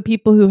 one of the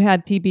people who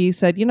had TB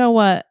said, you know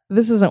what?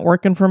 This isn't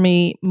working for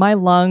me. My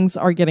lungs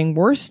are getting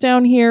worse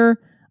down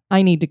here.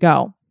 I need to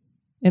go.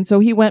 And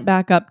so he went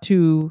back up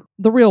to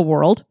the real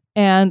world,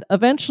 and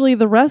eventually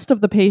the rest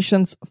of the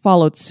patients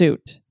followed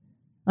suit.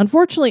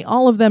 Unfortunately,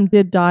 all of them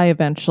did die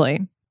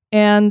eventually.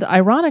 And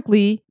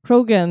ironically,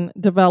 Croghan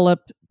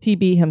developed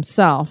TB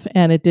himself,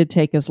 and it did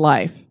take his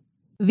life.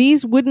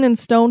 These wooden and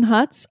stone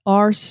huts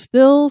are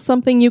still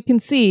something you can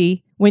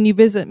see when you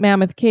visit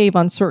Mammoth Cave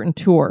on certain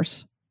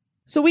tours.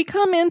 So we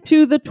come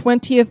into the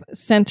 20th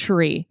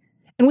century,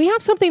 and we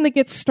have something that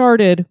gets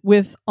started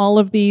with all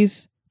of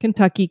these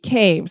Kentucky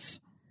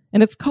caves,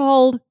 and it's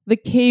called the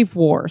Cave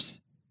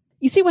Wars.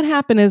 You see, what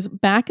happened is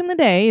back in the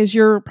day, as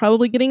you're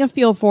probably getting a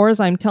feel for as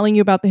I'm telling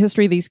you about the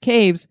history of these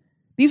caves,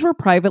 these were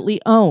privately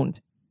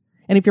owned.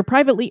 And if you're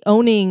privately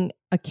owning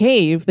a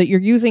cave that you're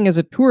using as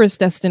a tourist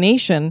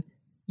destination,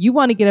 you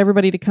want to get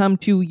everybody to come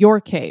to your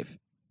cave.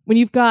 When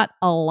you've got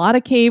a lot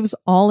of caves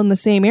all in the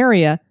same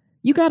area,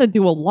 you got to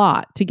do a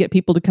lot to get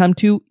people to come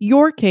to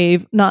your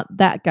cave, not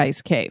that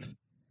guy's cave.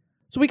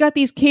 So we got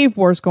these cave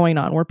wars going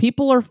on where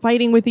people are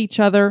fighting with each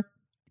other.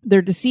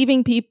 They're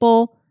deceiving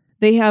people.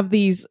 They have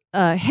these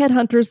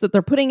headhunters that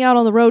they're putting out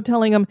on the road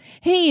telling them,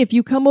 hey, if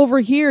you come over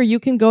here, you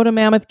can go to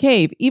Mammoth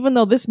Cave. Even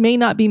though this may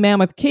not be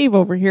Mammoth Cave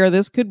over here,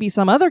 this could be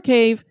some other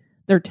cave.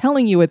 They're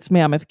telling you it's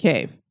Mammoth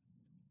Cave.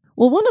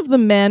 Well, one of the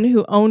men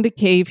who owned a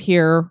cave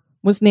here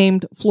was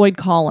named Floyd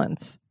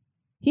Collins.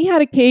 He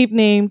had a cave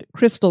named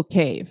Crystal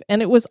Cave,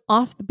 and it was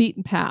off the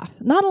beaten path.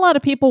 Not a lot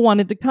of people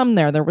wanted to come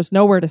there. There was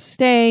nowhere to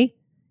stay.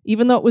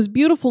 Even though it was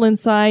beautiful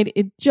inside,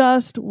 it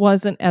just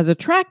wasn't as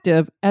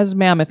attractive as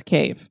Mammoth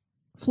Cave.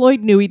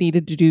 Floyd knew he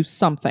needed to do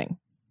something.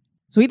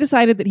 So he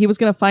decided that he was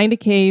going to find a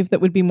cave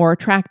that would be more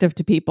attractive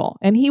to people.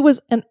 And he was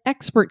an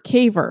expert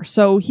caver,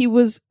 so he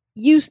was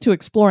used to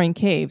exploring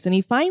caves. And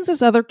he finds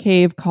this other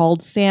cave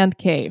called Sand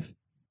Cave.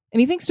 And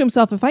he thinks to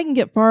himself, if I can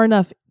get far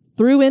enough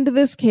through into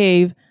this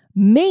cave,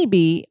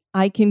 maybe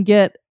I can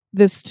get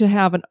this to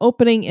have an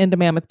opening into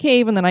Mammoth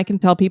Cave, and then I can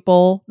tell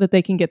people that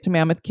they can get to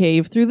Mammoth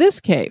Cave through this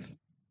cave.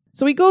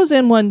 So he goes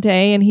in one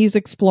day and he's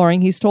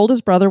exploring. He's told his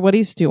brother what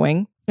he's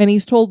doing, and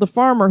he's told the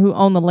farmer who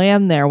owned the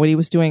land there what he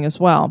was doing as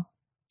well.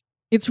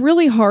 It's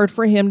really hard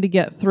for him to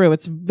get through.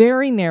 It's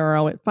very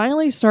narrow. It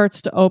finally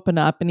starts to open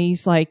up, and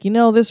he's like,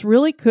 this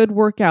really could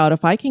work out.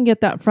 If I can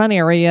get that front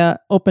area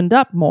opened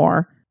up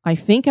more, I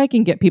think I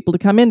can get people to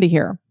come into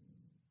here.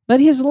 But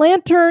his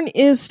lantern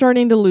is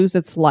starting to lose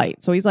its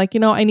light. So he's like,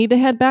 I need to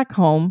head back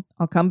home.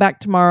 I'll come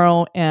back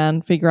tomorrow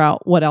and figure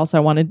out what else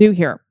I want to do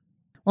here.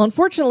 Well,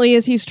 unfortunately,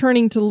 as he's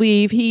turning to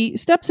leave, he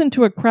steps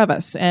into a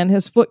crevice and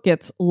his foot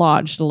gets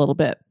lodged a little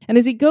bit. And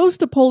as he goes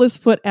to pull his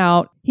foot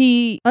out,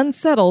 he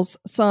unsettles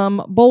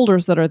some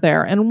boulders that are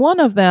there. And one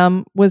of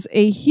them was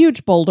a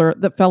huge boulder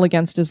that fell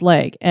against his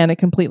leg, and it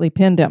completely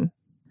pinned him.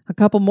 A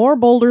couple more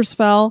boulders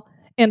fell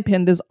and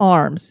pinned his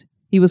arms.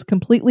 He was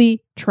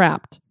completely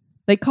trapped.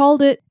 They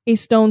called it a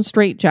stone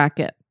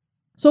straitjacket.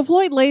 So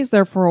Floyd lays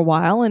there for a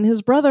while, and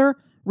his brother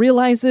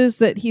realizes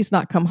that he's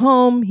not come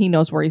home. He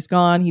knows where he's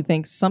gone. He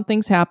thinks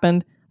something's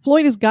happened.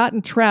 Floyd has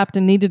gotten trapped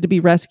and needed to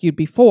be rescued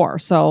before,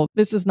 so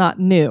this is not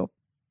new.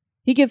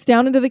 He gets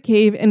down into the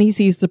cave and he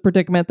sees the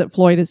predicament that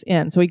Floyd is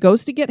in. So he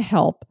goes to get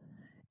help,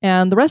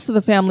 and the rest of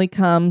the family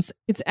comes.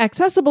 It's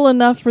accessible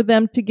enough for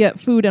them to get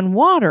food and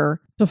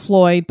water to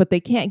Floyd, but they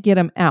can't get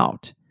him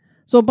out.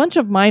 So a bunch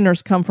of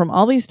miners come from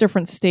all these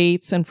different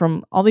states and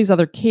from all these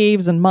other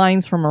caves and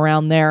mines from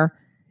around there,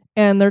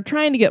 and they're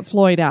trying to get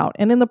Floyd out.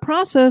 And in the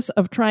process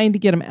of trying to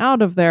get him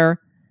out of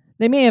there,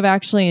 they may have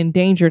actually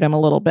endangered him a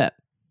little bit.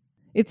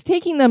 It's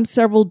taking them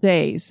several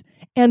days,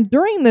 and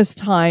during this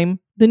time,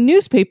 the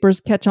newspapers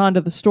catch on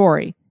to the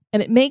story,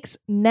 and it makes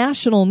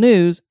national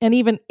news and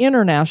even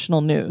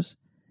international news.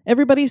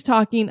 Everybody's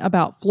talking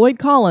about Floyd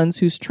Collins,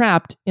 who's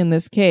trapped in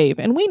this cave.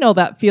 And we know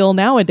that feel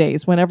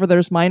nowadays. Whenever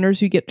there's miners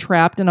who get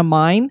trapped in a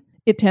mine,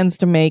 it tends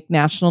to make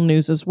national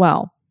news as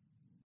well.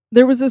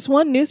 There was this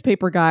one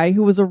newspaper guy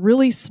who was a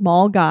really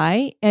small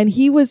guy, and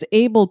he was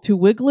able to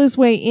wiggle his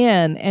way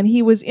in, and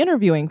he was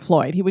interviewing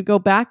Floyd. He would go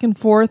back and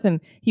forth,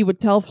 and he would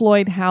tell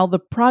Floyd how the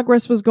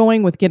progress was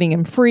going with getting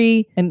him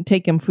free and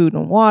take him food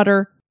and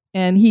water.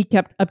 And he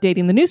kept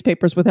updating the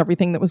newspapers with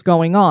everything that was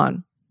going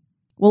on.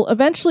 Well,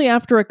 eventually,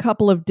 after a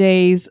couple of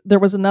days, there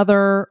was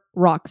another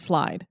rock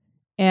slide,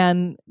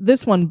 and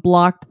this one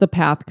blocked the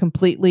path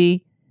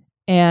completely,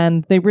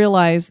 and they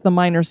realized, the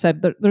miners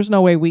said, there's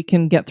no way we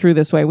can get through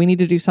this way. We need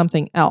to do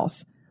something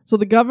else. So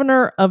the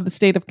governor of the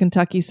state of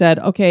Kentucky said,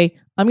 okay,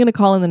 I'm going to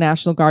call in the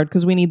National Guard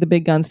because we need the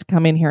big guns to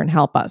come in here and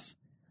help us.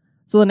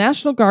 So the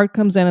National Guard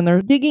comes in, and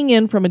they're digging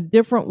in from a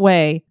different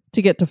way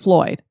to get to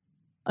Floyd.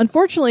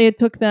 Unfortunately, it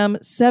took them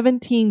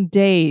 17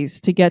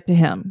 days to get to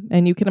him.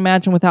 And you can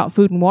imagine, without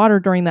food and water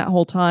during that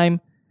whole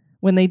time,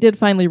 when they did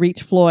finally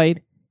reach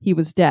Floyd, he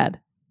was dead.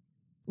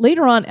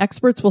 Later on,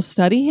 experts will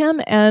study him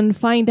and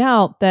find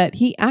out that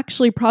he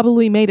actually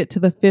probably made it to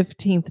the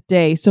 15th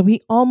day, so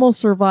he almost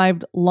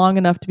survived long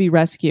enough to be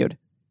rescued.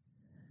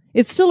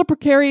 It's still a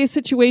precarious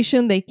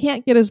situation. They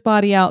can't get his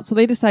body out, so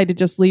they decide to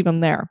just leave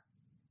him there.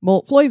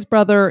 Well, Floyd's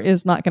brother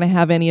is not going to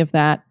have any of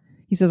that.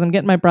 He says, I'm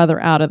getting my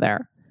brother out of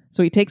there.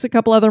 So he takes a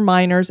couple other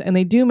miners, and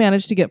they do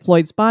manage to get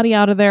Floyd's body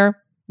out of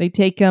there. They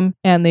take him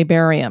and they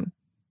bury him.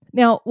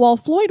 Now, while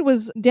Floyd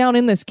was down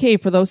in this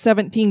cave for those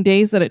 17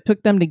 days that it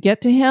took them to get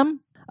to him,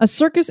 a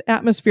circus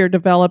atmosphere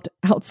developed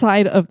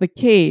outside of the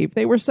cave.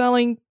 They were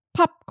selling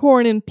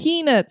popcorn and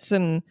peanuts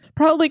and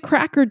probably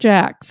Cracker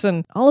Jacks,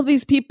 and all of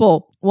these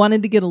people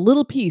wanted to get a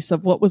little piece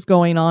of what was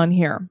going on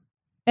here.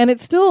 And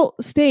it still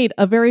stayed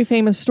a very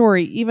famous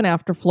story even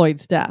after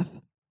Floyd's death.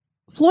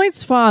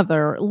 Floyd's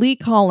father, Lee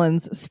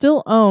Collins,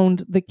 still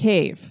owned the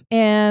cave,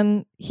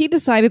 and he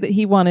decided that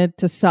he wanted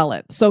to sell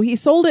it. So he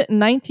sold it in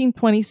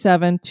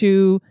 1927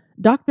 to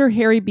Dr.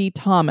 Harry B.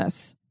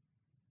 Thomas.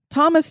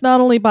 Thomas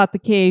not only bought the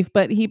cave,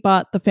 but he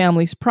bought the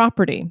family's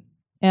property.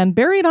 And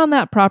buried on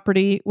that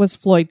property was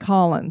Floyd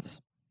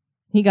Collins.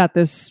 He got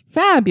this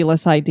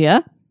fabulous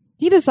idea.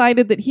 He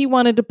decided that he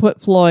wanted to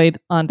put Floyd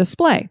on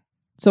display.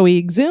 So he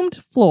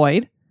exhumed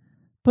Floyd,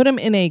 put him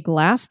in a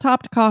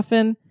glass-topped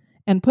coffin,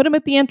 and put him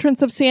at the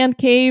entrance of Sand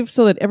Cave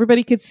so that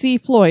everybody could see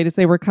Floyd as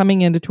they were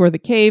coming in to tour the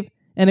cave,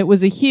 and it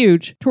was a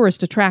huge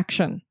tourist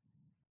attraction.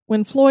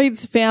 When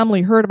Floyd's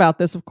family heard about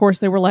this, of course,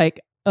 they were like,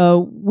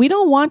 "Oh, we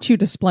don't want you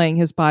displaying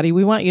his body.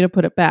 We want you to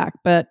put it back."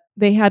 But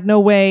they had no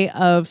way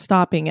of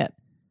stopping it.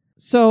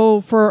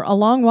 So for a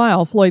long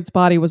while, Floyd's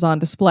body was on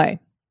display.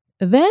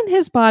 Then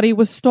his body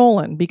was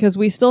stolen because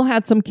we still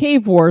had some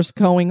cave wars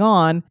going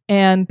on,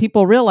 and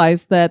people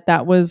realized that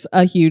that was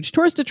a huge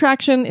tourist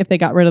attraction. If they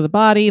got rid of the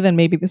body, then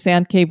maybe the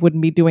Sand Cave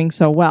wouldn't be doing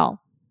so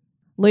well.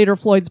 Later,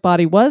 Floyd's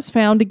body was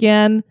found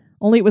again,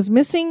 only it was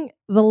missing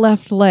the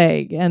left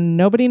leg, and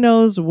nobody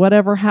knows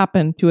whatever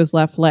happened to his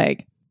left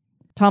leg.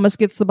 Thomas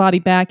gets the body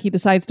back. He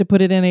decides to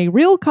put it in a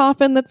real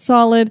coffin that's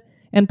solid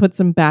and puts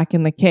him back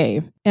in the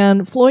cave.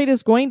 And Floyd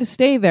is going to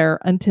stay there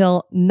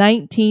until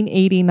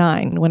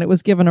 1989, when it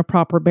was given a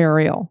proper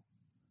burial.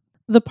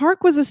 The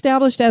park was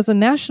established as a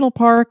national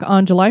park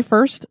on July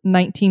 1st,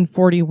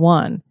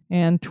 1941,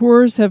 and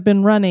tours have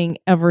been running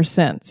ever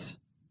since.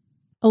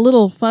 A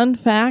little fun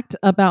fact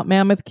about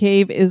Mammoth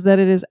Cave is that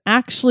it is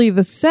actually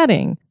the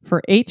setting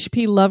for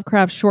H.P.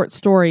 Lovecraft's short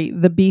story,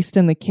 The Beast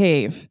in the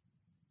Cave.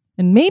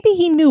 And maybe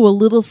he knew a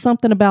little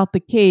something about the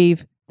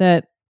cave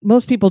that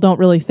most people don't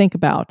really think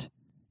about.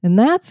 And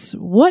that's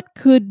what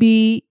could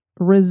be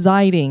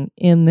residing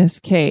in this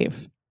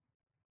cave.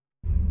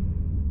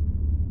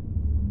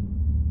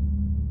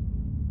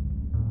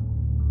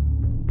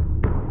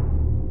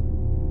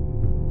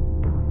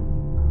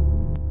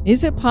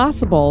 Is it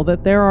possible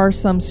that there are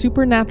some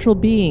supernatural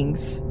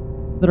beings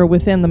that are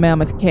within the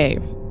Mammoth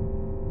Cave?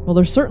 Well,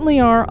 there certainly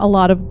are a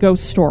lot of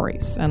ghost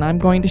stories, and I'm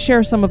going to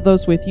share some of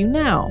those with you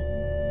now.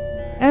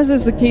 As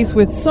is the case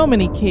with so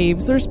many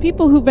caves, there's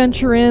people who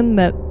venture in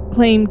that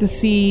claim to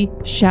see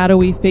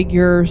shadowy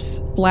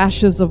figures,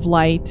 flashes of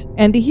light,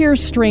 and to hear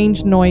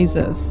strange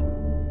noises.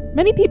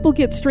 Many people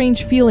get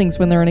strange feelings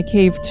when they're in a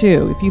cave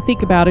too. If you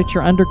think about it,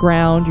 you're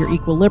underground, your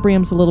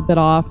equilibrium's a little bit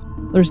off,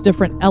 there's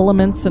different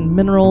elements and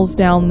minerals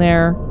down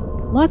there.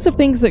 Lots of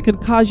things that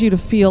could cause you to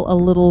feel a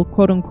little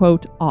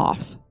quote-unquote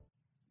off.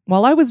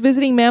 While I was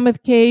visiting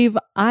Mammoth Cave,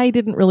 I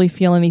didn't really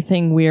feel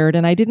anything weird,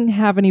 and I didn't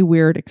have any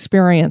weird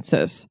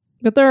experiences.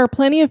 But there are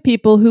plenty of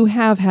people who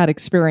have had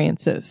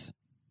experiences.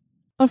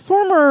 A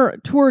former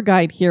tour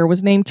guide here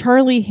was named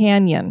Charlie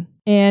Hanyon,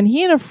 and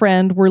he and a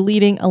friend were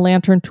leading a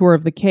lantern tour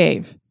of the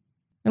cave.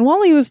 And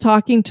while he was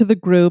talking to the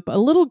group, a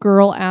little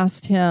girl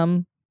asked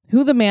him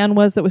who the man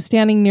was that was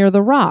standing near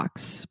the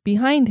rocks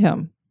behind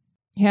him.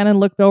 Hannon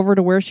looked over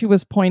to where she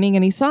was pointing,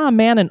 and he saw a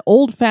man in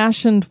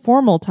old-fashioned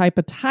formal type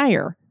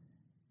attire.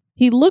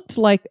 He looked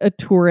like a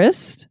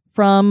tourist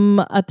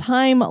from a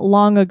time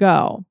long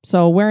ago,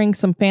 so wearing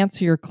some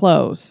fancier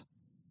clothes.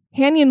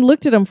 Hanyon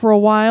looked at him for a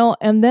while,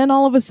 and then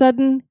all of a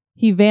sudden,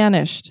 he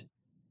vanished.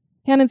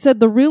 Hannon said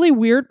the really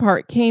weird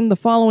part came the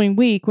following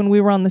week when we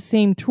were on the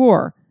same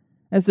tour.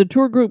 As the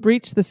tour group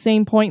reached the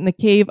same point in the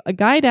cave, a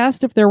guide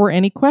asked if there were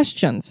any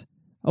questions.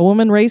 A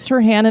woman raised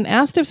her hand and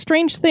asked if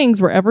strange things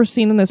were ever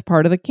seen in this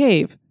part of the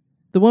cave.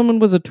 The woman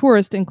was a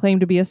tourist and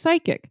claimed to be a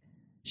psychic.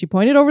 She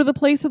pointed over the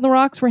place in the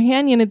rocks where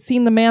Hanyon had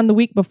seen the man the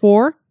week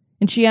before,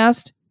 and she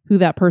asked who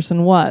that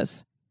person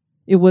was.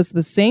 It was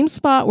the same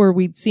spot where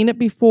we'd seen it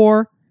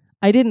before.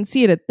 I didn't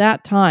see it at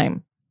that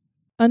time.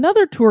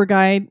 Another tour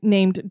guide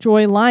named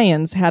Joy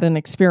Lyons had an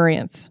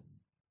experience.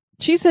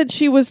 She said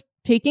she was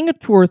taking a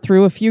tour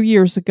through a few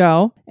years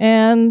ago,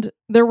 and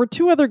there were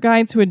two other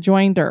guides who had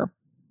joined her.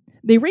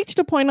 They reached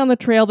a point on the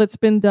trail that's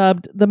been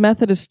dubbed the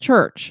Methodist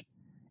Church,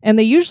 and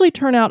they usually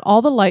turn out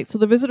all the lights so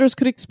the visitors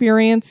could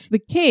experience the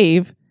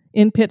cave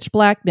in pitch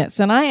blackness.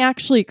 And I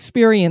actually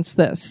experienced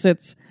this.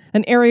 It's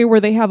an area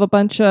where they have a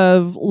bunch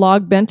of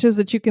log benches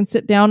that you can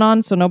sit down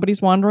on so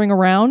nobody's wandering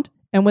around.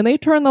 And when they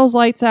turn those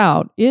lights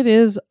out, it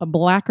is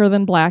blacker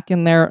than black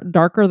in there,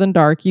 darker than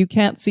dark. You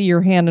can't see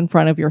your hand in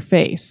front of your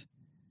face.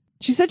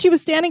 She said she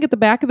was standing at the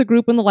back of the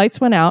group when the lights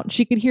went out, and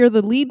she could hear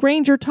the lead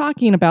ranger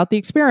talking about the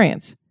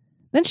experience.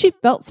 Then she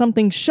felt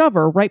something shove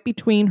her right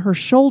between her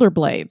shoulder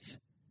blades.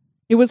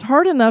 It was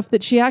hard enough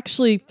that she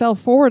actually fell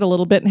forward a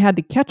little bit and had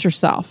to catch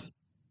herself.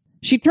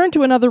 She turned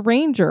to another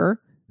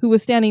ranger who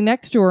was standing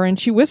next to her, and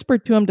she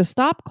whispered to him to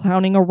stop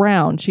clowning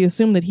around. She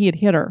assumed that he had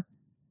hit her.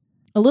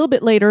 A little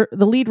bit later,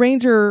 the lead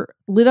ranger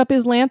lit up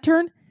his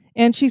lantern,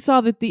 and she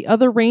saw that the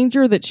other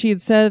ranger that she had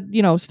said,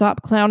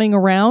 stop clowning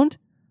around,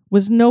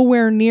 was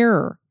nowhere near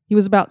her. He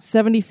was about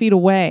 70 feet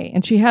away,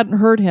 and she hadn't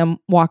heard him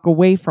walk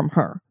away from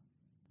her.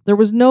 There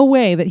was no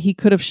way that he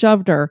could have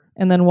shoved her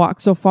and then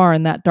walked so far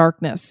in that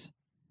darkness.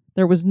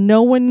 There was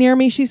no one near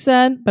me, she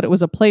said, but it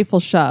was a playful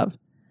shove.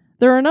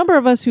 There are a number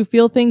of us who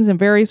feel things in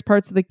various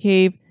parts of the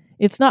cave.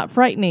 It's not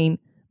frightening,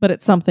 but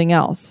it's something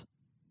else.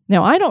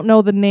 Now, I don't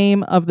know the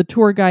name of the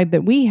tour guide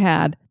that we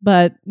had,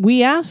 but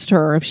we asked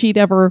her if she'd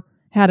ever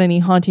had any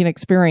haunting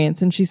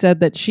experience, and she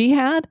said that she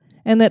had,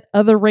 and that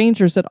other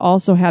rangers had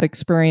also had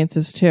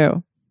experiences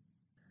too.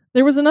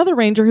 There was another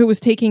ranger who was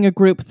taking a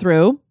group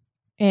through,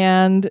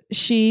 and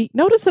she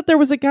noticed that there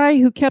was a guy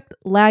who kept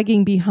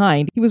lagging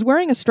behind. He was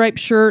wearing a striped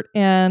shirt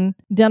and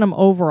denim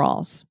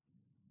overalls.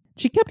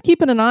 She kept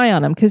keeping an eye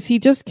on him because he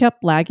just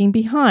kept lagging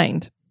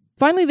behind.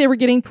 Finally, they were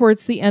getting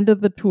towards the end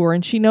of the tour,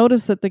 and she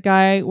noticed that the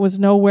guy was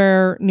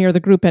nowhere near the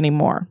group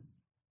anymore.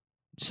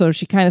 So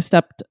she kind of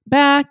stepped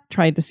back,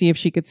 tried to see if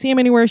she could see him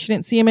anywhere. She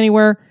didn't see him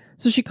anywhere.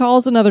 So she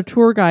calls another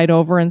tour guide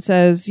over and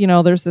says,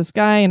 there's this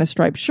guy in a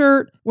striped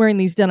shirt wearing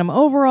these denim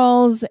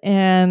overalls,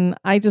 and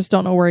I just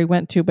don't know where he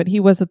went to, but he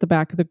was at the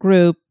back of the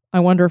group.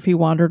 I wonder if he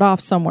wandered off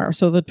somewhere.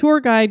 So the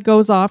tour guide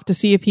goes off to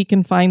see if he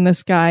can find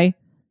this guy.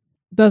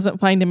 Doesn't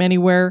find him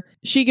anywhere.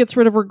 She gets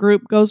rid of her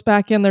group, goes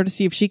back in there to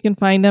see if she can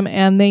find him,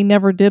 and they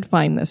never did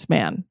find this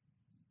man.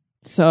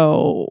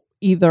 So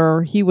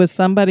either he was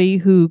somebody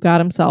who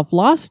got himself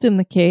lost in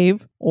the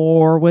cave,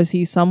 or was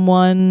he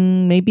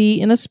someone maybe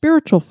in a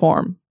spiritual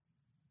form?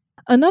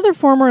 Another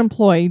former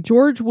employee,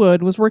 George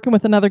Wood, was working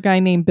with another guy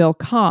named Bill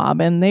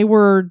Cobb, and they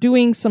were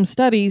doing some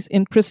studies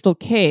in Crystal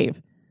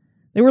Cave.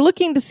 They were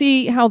looking to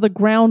see how the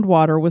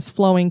groundwater was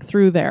flowing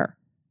through there.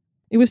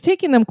 It was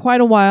taking them quite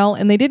a while,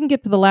 and they didn't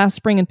get to the last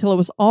spring until it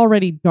was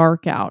already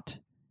dark out.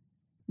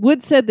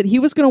 Wood said that he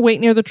was going to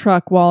wait near the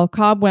truck while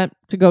Cobb went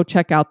to go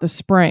check out the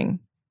spring.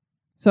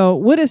 So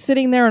Wood is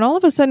sitting there, and all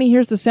of a sudden he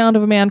hears the sound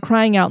of a man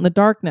crying out in the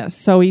darkness,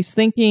 so he's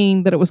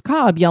thinking that it was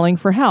Cobb yelling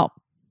for help,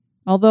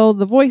 although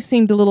the voice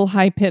seemed a little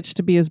high-pitched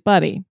to be his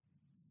buddy.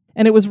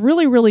 And it was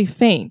really, really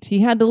faint. He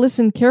had to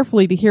listen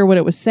carefully to hear what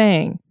it was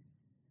saying.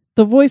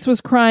 The voice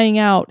was crying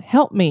out,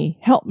 "Help me,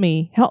 help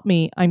me, help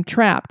me, I'm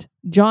trapped.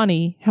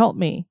 Johnny, help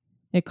me."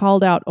 It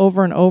called out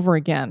over and over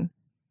again.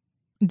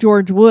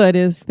 George Wood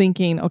is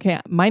thinking, okay,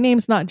 my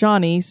name's not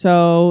Johnny,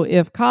 so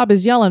if Cobb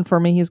is yelling for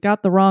me, he's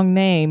got the wrong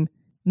name,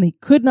 and he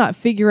could not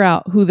figure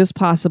out who this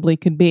possibly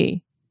could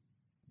be.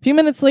 A few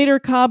minutes later,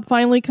 Cobb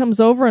finally comes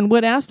over, and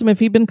Wood asked him if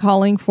he'd been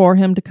calling for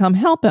him to come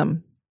help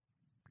him.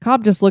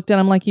 Cobb just looked at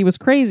him like he was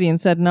crazy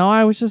and said, "No,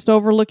 I was just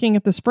over looking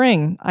at the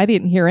spring. I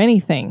didn't hear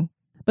anything."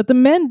 But the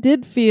men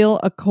did feel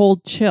a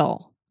cold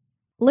chill.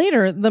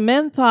 Later, the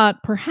men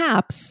thought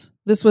perhaps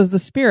this was the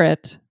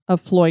spirit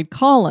of Floyd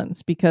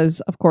Collins,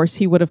 because, of course,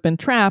 he would have been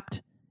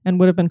trapped and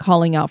would have been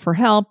calling out for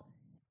help,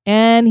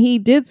 and he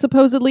did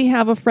supposedly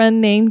have a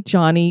friend named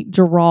Johnny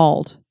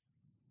Gerald.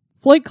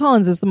 Floyd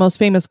Collins is the most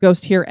famous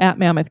ghost here at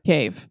Mammoth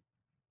Cave.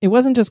 It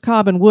wasn't just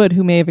Cobb and Wood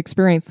who may have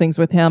experienced things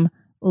with him.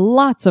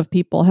 Lots of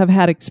people have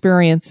had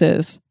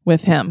experiences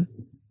with him.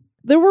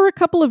 There were a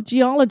couple of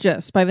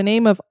geologists by the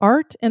name of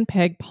Art and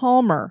Peg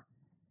Palmer.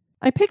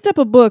 I picked up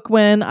a book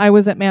when I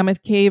was at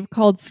Mammoth Cave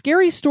called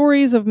Scary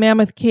Stories of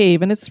Mammoth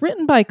Cave, and it's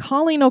written by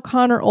Colleen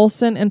O'Connor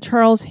Olson and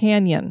Charles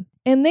Hanyon.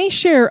 And they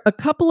share a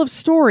couple of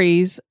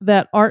stories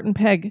that Art and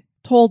Peg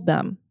told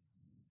them.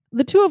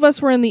 The two of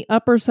us were in the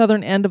upper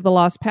southern end of the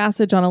Lost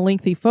Passage on a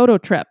lengthy photo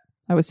trip.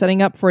 I was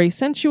setting up for a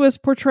sensuous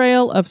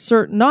portrayal of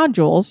Sir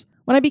Nodules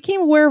when I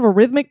became aware of a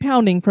rhythmic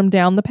pounding from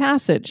down the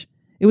passage.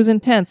 It was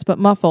intense but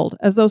muffled,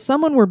 as though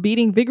someone were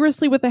beating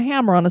vigorously with a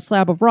hammer on a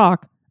slab of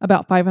rock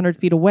about 500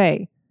 feet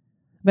away.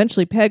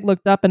 Eventually, Peg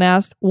looked up and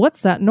asked,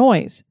 "What's that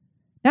noise?"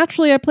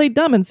 Naturally, I played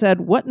dumb and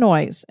said, "What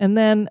noise?" And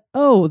then,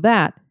 "Oh,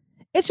 that.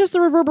 It's just the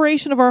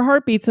reverberation of our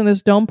heartbeats in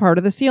this dome part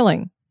of the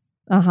ceiling."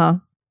 Uh-huh.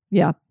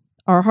 Yeah.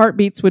 Our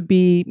heartbeats would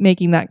be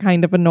making that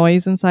kind of a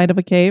noise inside of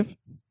a cave.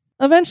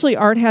 Eventually,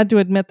 Art had to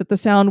admit that the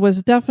sound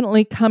was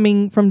definitely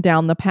coming from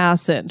down the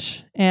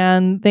passage,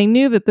 and they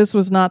knew that this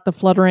was not the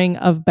fluttering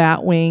of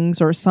bat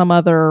wings or some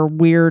other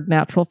weird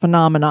natural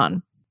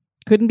phenomenon.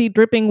 Couldn't be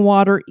dripping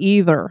water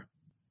either.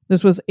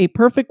 This was a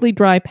perfectly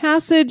dry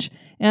passage,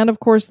 and of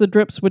course the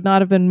drips would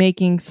not have been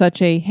making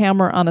such a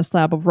hammer on a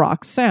slab of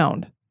rock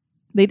sound.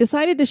 They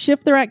decided to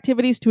shift their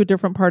activities to a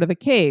different part of the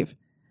cave.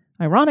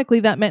 Ironically,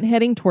 that meant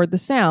heading toward the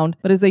sound,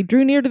 but as they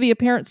drew near to the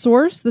apparent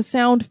source, the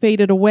sound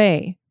faded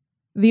away.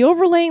 The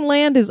overlaying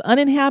land is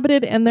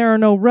uninhabited and there are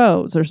no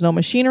roads. There's no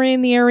machinery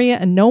in the area,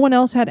 and no one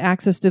else had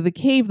access to the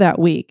cave that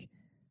week.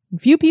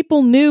 Few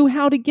people knew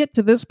how to get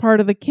to this part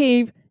of the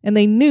cave, and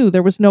they knew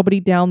there was nobody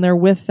down there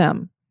with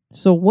them.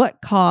 So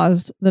what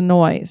caused the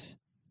noise?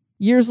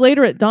 Years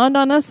later, it dawned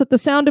on us that the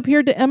sound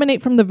appeared to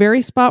emanate from the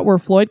very spot where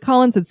Floyd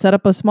Collins had set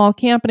up a small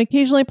camp and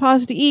occasionally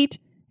paused to eat,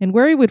 and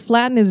where he would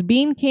flatten his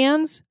bean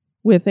cans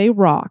with a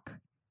rock.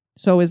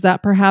 So is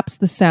that perhaps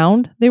the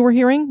sound they were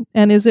hearing?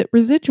 And is it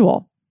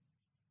residual?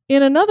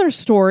 In another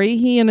story,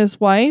 he and his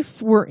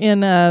wife were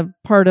in a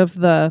part of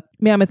the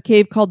Mammoth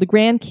Cave called the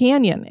Grand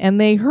Canyon, and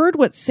they heard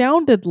what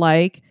sounded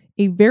like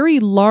a very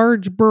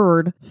large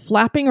bird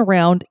flapping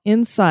around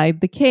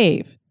inside the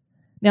cave.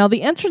 Now,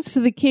 the entrance to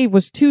the cave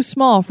was too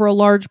small for a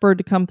large bird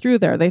to come through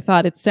there. They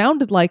thought it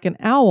sounded like an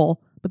owl,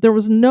 but there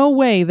was no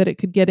way that it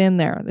could get in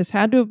there. This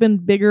had to have been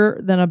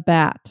bigger than a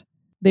bat.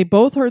 They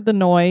both heard the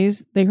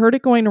noise. They heard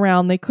it going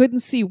around. They couldn't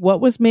see what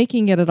was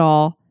making it at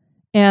all.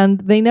 And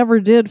they never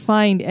did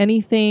find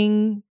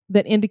anything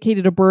that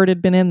indicated a bird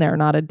had been in there.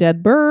 Not a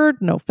dead bird,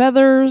 no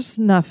feathers,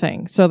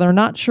 nothing. So they're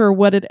not sure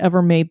what had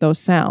ever made those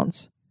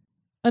sounds.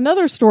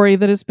 Another story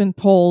that has been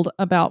told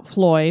about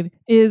Floyd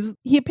is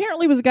he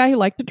apparently was a guy who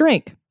liked to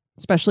drink,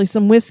 especially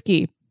some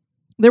whiskey.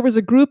 There was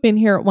a group in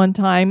here at one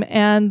time,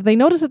 and they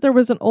noticed that there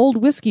was an old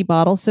whiskey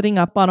bottle sitting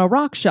up on a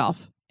rock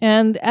shelf.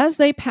 And as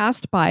they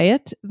passed by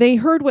it, they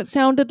heard what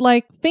sounded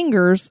like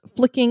fingers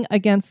flicking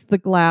against the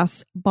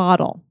glass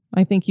bottle.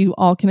 I think you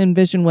all can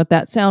envision what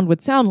that sound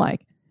would sound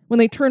like. When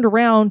they turned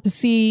around to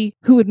see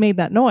who had made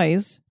that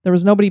noise, there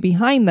was nobody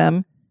behind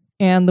them,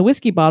 and the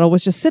whiskey bottle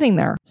was just sitting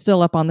there,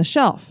 still up on the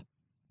shelf.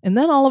 And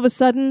then all of a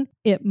sudden,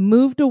 it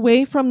moved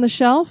away from the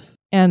shelf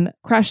and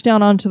crashed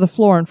down onto the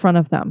floor in front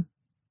of them.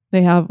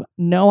 They have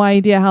no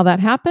idea how that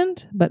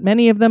happened, but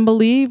many of them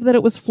believe that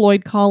it was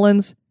Floyd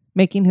Collins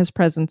making his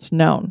presence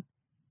known.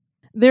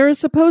 There is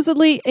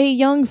supposedly a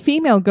young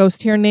female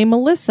ghost here named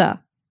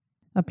Melissa.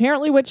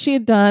 Apparently what she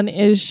had done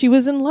is she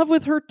was in love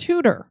with her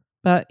tutor,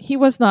 but he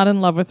was not in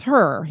love with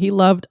her. He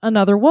loved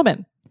another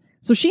woman.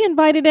 So she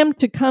invited him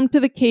to come to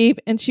the cave,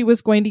 and she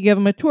was going to give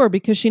him a tour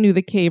because she knew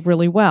the cave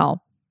really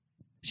well.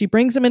 She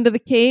brings him into the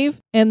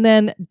cave and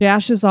then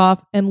dashes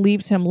off and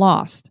leaves him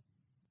lost.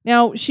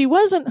 Now, she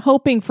wasn't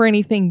hoping for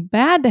anything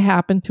bad to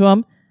happen to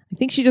him. I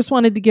think she just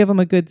wanted to give him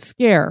a good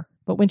scare.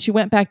 But when she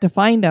went back to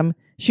find him,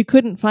 she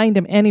couldn't find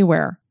him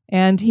anywhere,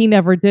 and he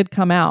never did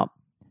come out.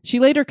 She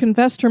later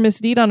confessed her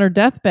misdeed on her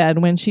deathbed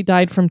when she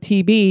died from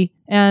TB,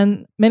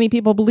 and many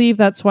people believe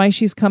that's why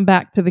she's come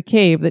back to the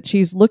cave, that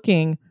she's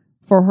looking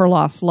for her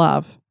lost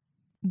love.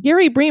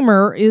 Gary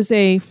Bremer is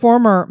a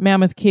former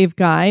Mammoth Cave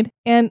guide,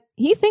 and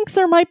he thinks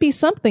there might be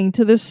something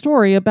to this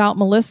story about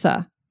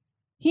Melissa.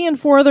 He and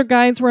 4 other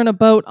guides were in a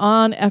boat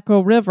on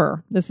Echo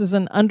River. This is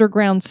an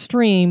underground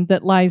stream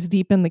that lies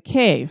deep in the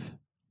cave.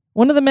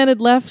 One of the men had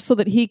left so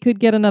that he could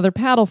get another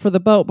paddle for the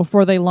boat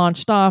before they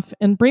launched off,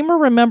 and Bremer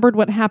remembered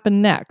what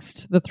happened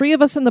next. The 3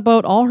 of us in the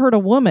boat all heard a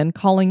woman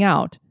calling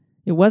out.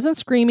 It wasn't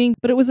screaming,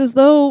 but it was as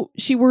though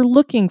she were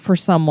looking for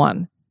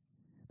someone.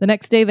 The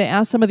next day, they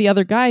asked some of the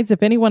other guides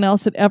if anyone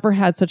else had ever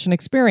had such an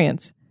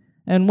experience,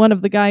 and one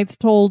of the guides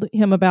told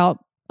him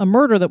about a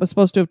murder that was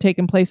supposed to have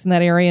taken place in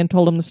that area and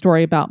told him the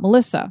story about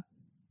Melissa.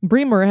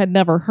 Bremer had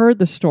never heard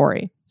the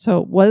story,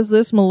 so was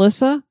this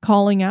Melissa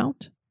calling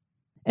out?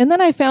 And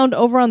then I found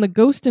over on the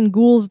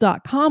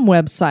ghostandghouls.com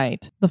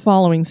website the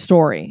following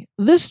story.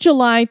 This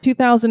July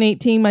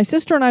 2018, my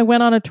sister and I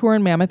went on a tour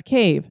in Mammoth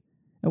Cave.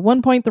 At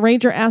one point, the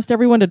ranger asked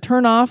everyone to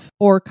turn off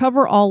or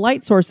cover all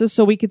light sources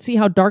so we could see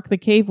how dark the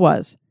cave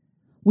was.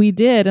 We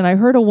did, and I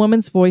heard a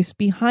woman's voice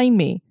behind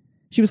me.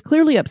 She was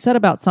clearly upset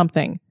about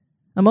something.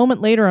 A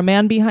moment later, a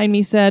man behind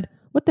me said,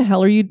 "What the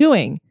hell are you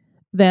doing?"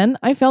 Then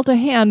I felt a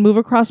hand move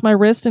across my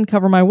wrist and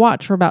cover my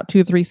watch for about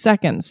 2-3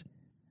 seconds.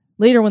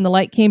 Later, when the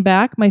light came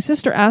back, my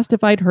sister asked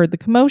if I'd heard the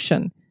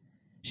commotion.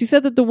 She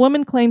said that the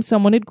woman claimed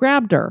someone had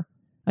grabbed her.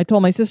 I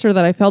told my sister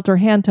that I felt her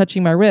hand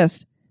touching my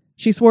wrist.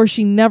 She swore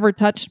she never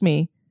touched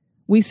me.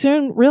 We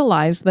soon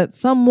realized that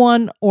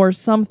someone or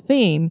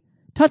something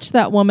touched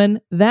that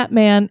woman, that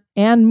man,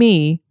 and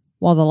me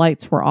while the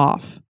lights were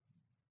off.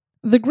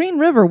 The Green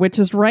River, which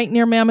is right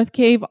near Mammoth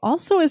Cave,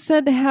 also is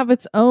said to have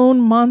its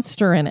own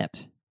monster in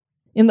it.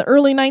 In the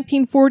early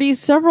 1940s,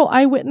 several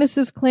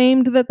eyewitnesses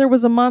claimed that there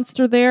was a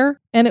monster there,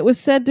 and it was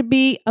said to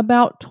be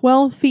about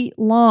 12 feet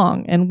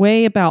long and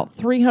weigh about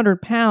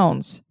 300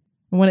 pounds.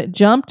 And when it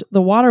jumped,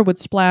 the water would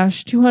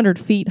splash 200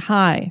 feet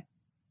high.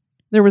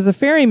 There was a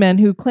ferryman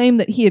who claimed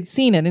that he had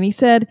seen it, and he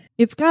said,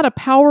 "It's got a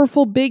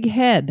powerful big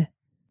head.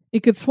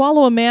 It could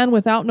swallow a man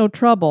without no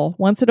trouble.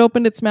 Once it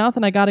opened its mouth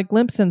and I got a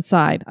glimpse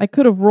inside. I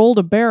could have rolled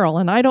a barrel,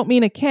 and I don't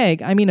mean a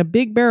keg, I mean a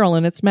big barrel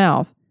in its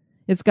mouth.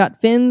 It's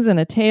got fins and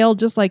a tail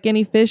just like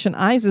any fish and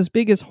eyes as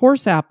big as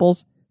horse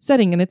apples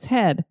setting in its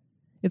head.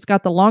 It's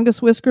got the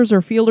longest whiskers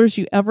or feelers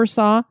you ever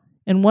saw,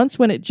 and once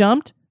when it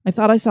jumped, I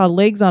thought I saw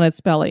legs on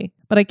its belly,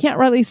 but I can't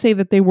rightly say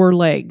that they were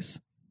legs."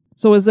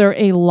 So is there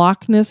a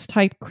Loch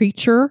Ness-type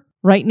creature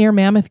right near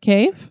Mammoth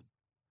Cave?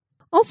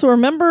 Also,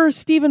 remember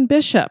Stephen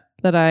Bishop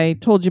that I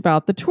told you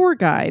about, the tour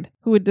guide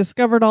who had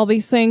discovered all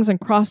these things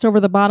and crossed over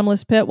the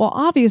bottomless pit? Well,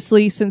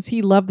 obviously, since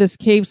he loved this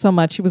cave so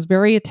much, he was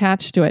very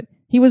attached to it.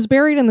 He was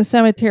buried in the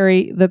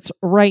cemetery that's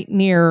right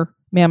near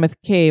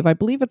Mammoth Cave. I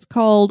believe it's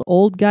called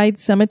Old Guide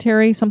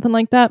Cemetery, something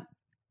like that.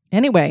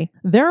 Anyway,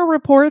 there are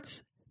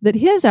reports that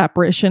his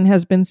apparition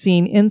has been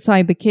seen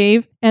inside the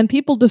cave, and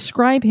people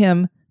describe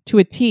him to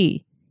a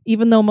T,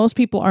 even though most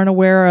people aren't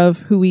aware of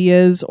who he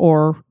is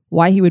or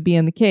why he would be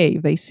in the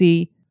cave. They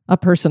see a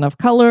person of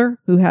color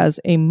who has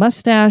a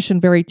mustache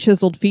and very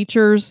chiseled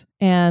features,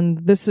 and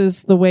this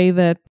is the way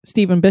that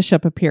Stephen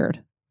Bishop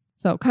appeared.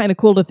 So kind of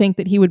cool to think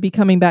that he would be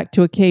coming back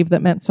to a cave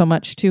that meant so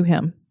much to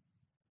him.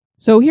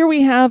 So here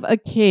we have a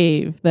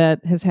cave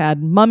that has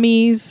had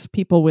mummies,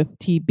 people with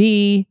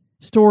TB,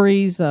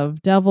 stories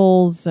of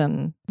devils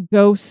and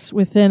ghosts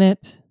within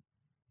it.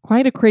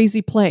 Quite a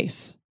crazy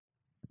place.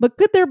 But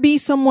could there be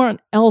someone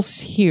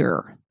else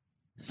here?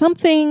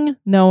 Something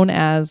known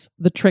as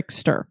the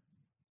Trickster.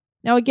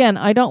 Now again,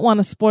 I don't want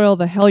to spoil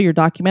the Hellier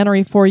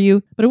documentary for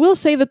you, but I will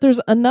say that there's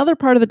another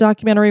part of the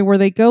documentary where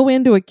they go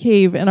into a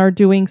cave and are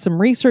doing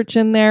some research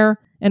in there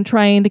and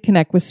trying to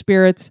connect with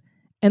spirits.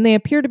 and they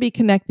appear to be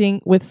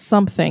connecting with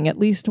something, at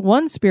least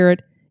one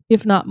spirit,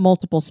 if not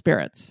multiple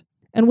spirits.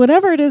 And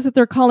whatever it is that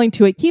they're calling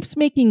to, it keeps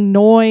making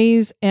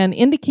noise and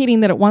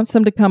indicating that it wants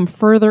them to come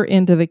further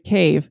into the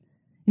cave.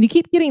 And you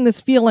keep getting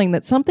this feeling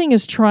that something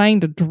is trying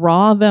to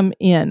draw them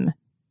in.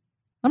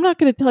 I'm not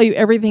going to tell you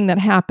everything that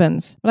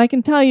happens, but I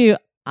can tell you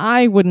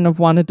I wouldn't have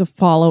wanted to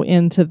follow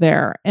into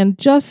there. And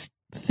just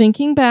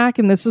thinking back,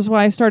 and this is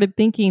why I started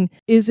thinking,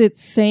 is it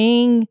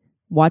saying,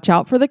 watch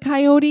out for the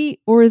coyote,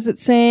 or is it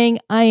saying,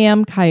 I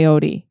am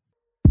coyote?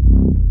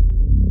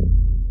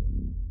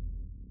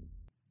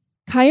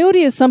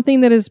 Coyote is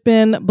something that has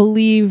been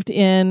believed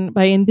in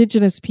by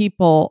indigenous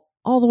people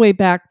all the way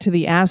back to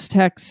the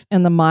Aztecs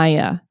and the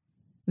Maya.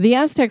 The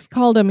Aztecs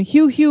called him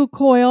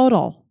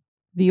Huehuecoyotl,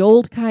 the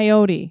old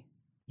coyote.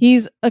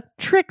 He's a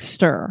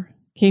trickster,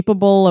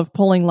 capable of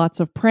pulling lots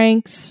of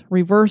pranks,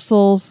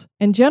 reversals,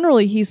 and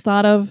generally he's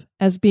thought of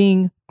as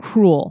being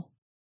cruel.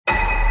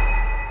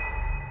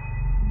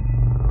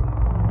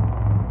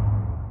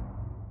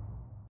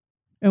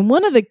 And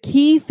one of the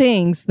key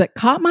things that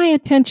caught my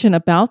attention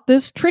about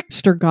this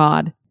trickster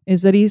god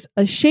is that he's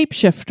a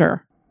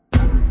shapeshifter.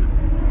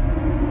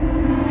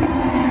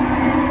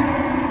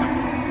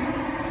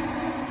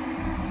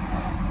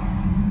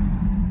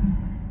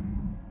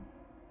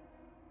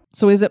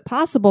 So is it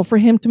possible for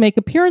him to make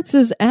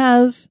appearances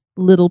as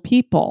little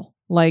people,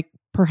 like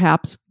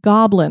perhaps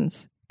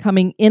goblins,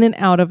 coming in and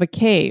out of a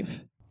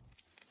cave?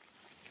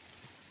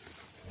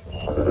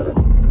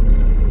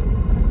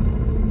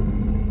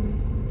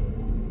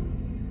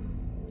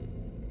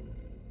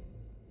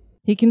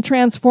 He can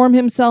transform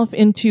himself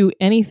into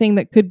anything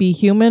that could be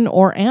human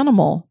or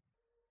animal.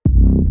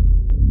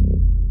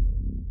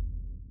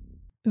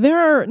 There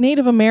are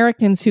Native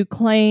Americans who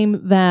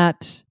claim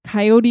that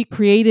coyote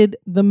created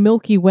the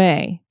Milky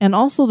Way and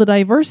also the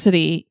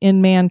diversity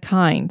in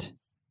mankind.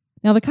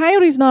 Now, the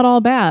coyote's not all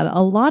bad.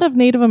 A lot of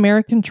Native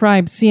American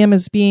tribes see him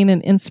as being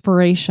an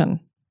inspiration,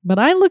 but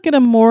I look at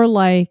him more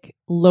like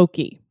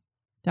Loki.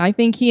 I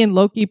think he and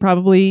Loki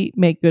probably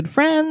make good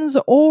friends,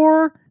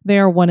 or they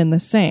are one and the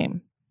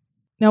same.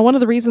 Now, one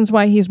of the reasons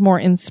why he's more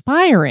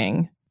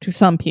inspiring to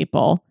some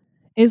people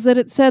is that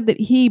it said that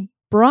he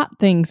brought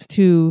things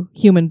to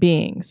human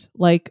beings,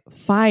 like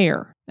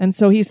fire. And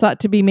so he's thought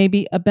to be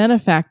maybe a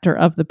benefactor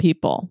of the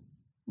people.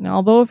 Now,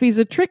 although if he's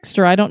a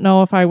trickster, I don't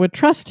know if I would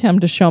trust him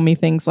to show me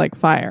things like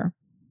fire.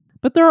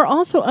 But there are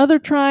also other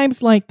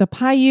tribes like the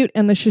Paiute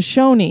and the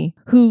Shoshone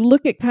who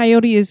look at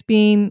coyote as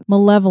being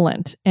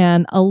malevolent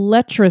and a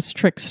lecherous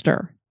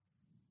trickster.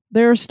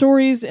 There are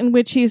stories in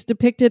which he is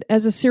depicted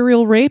as a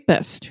serial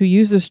rapist who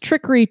uses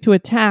trickery to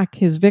attack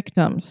his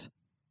victims.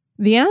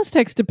 The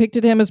Aztecs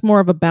depicted him as more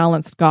of a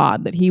balanced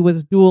god, that he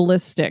was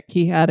dualistic.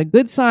 He had a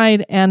good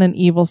side and an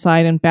evil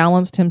side and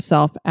balanced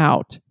himself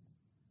out.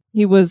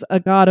 He was a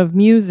god of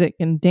music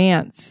and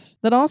dance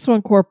that also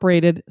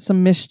incorporated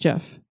some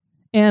mischief.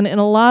 And in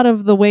a lot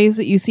of the ways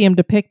that you see him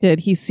depicted,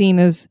 he's seen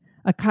as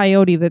a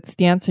coyote that's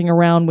dancing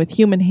around with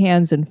human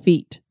hands and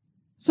feet.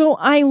 So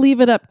I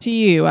leave it up to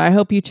you. I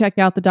hope you check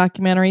out the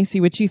documentary, see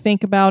what you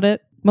think about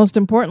it. Most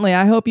importantly,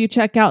 I hope you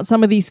check out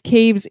some of these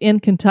caves in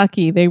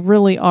Kentucky. They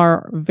really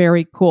are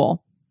very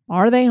cool.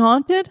 Are they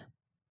haunted?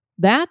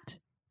 That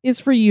is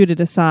for you to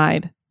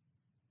decide. I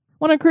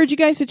want to encourage you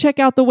guys to check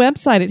out the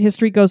website at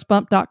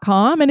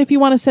historygoesbump.com. And if you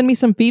want to send me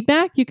some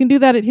feedback, you can do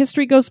that at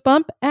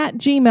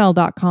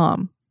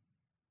historygoesbump@gmail.com.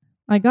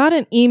 I got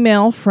an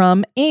email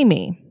from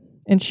Amy.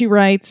 And she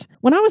writes,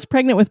 when I was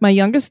pregnant with my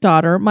youngest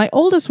daughter, my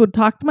oldest would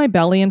talk to my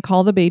belly and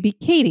call the baby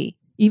Katie,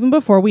 even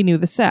before we knew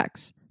the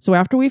sex. So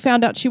after we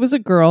found out she was a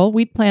girl,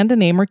 we'd planned to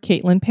name her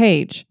Caitlin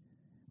Page.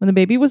 When the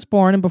baby was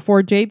born and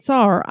before Jade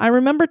saw her, I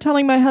remember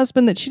telling my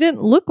husband that she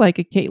didn't look like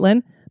a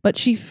Caitlin, but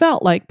she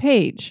felt like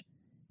Paige.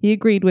 He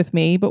agreed with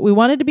me, but we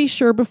wanted to be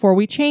sure before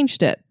we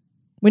changed it.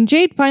 When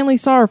Jade finally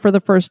saw her for the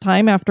first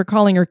time after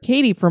calling her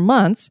Katie for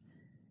months,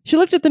 she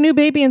looked at the new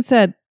baby and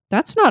said,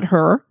 "That's not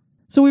her."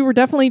 So we were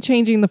definitely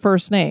changing the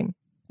first name.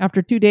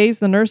 After 2 days,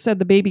 the nurse said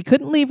the baby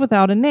couldn't leave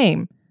without a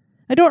name.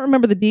 I don't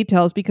remember the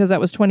details because that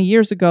was 20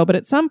 years ago, but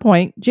at some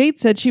point, Jade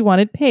said she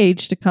wanted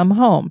Paige to come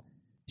home.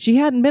 She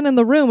hadn't been in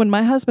the room when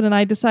my husband and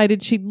I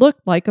decided she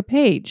looked like a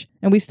Paige,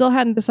 and we still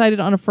hadn't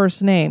decided on a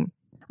first name.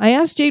 I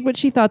asked Jade what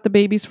she thought the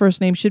baby's first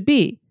name should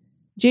be.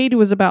 Jade, who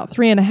was about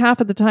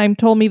 3.5 at the time,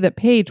 told me that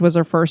Paige was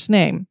her first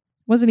name.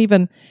 It wasn't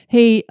even,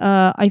 hey,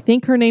 I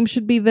think her name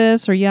should be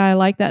this, or yeah, I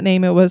like that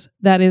name. It was,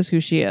 that is who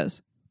she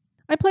is.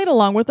 I played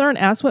along with her and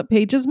asked what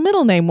Paige's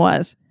middle name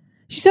was.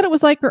 She said it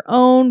was like her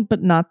own,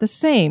 but not the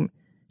same.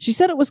 She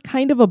said it was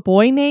kind of a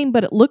boy name,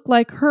 but it looked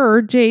like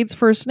her, Jade's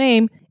first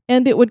name,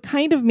 and it would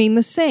kind of mean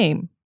the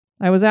same.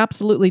 I was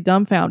absolutely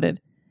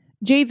dumbfounded.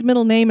 Jade's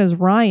middle name is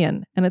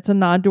Ryan, and it's a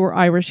nod to her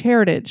Irish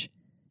heritage.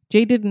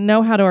 Jade didn't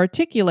know how to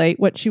articulate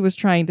what she was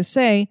trying to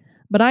say,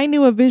 but I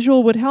knew a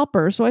visual would help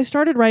her, so I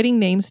started writing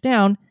names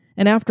down,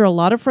 and after a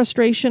lot of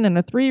frustration and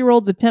a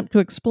 3-year-old's attempt to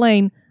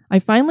explain, I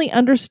finally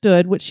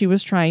understood what she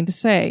was trying to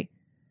say.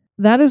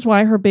 That is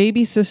why her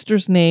baby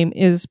sister's name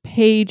is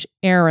Paige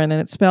Erin,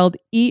 and it's spelled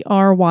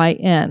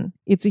E-R-Y-N.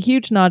 It's a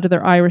huge nod to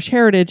their Irish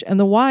heritage, and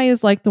the Y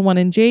is like the one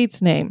in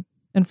Jade's name.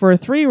 And for a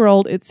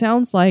 3-year-old, it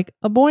sounds like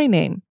a boy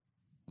name.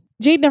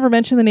 Jade never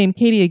mentioned the name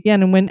Katie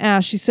again, and when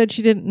asked, she said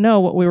she didn't know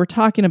what we were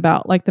talking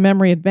about, like the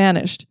memory had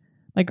vanished.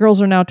 My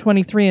girls are now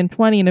 23 and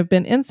 20 and have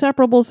been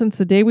inseparable since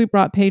the day we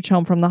brought Paige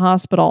home from the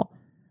hospital.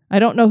 I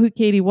don't know who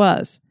Katie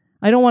was.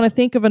 I don't want to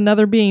think of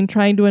another being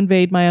trying to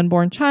invade my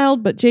unborn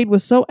child, but Jade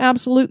was so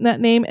absolute in that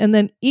name and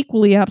then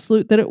equally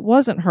absolute that it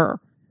wasn't her.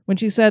 When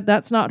she said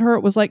that's not her,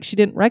 it was like she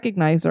didn't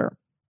recognize her.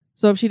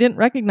 So if she didn't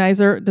recognize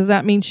her, does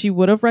that mean she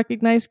would have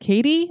recognized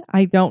Katie?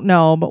 I don't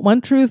know, but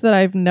one truth that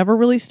I've never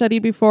really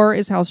studied before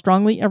is how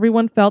strongly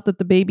everyone felt that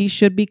the baby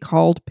should be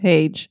called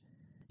Paige.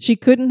 She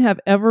couldn't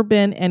have ever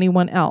been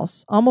anyone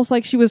else, almost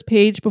like she was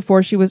Paige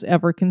before she was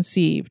ever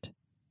conceived.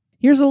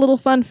 Here's a little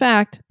fun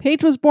fact.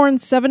 Paige was born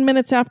 7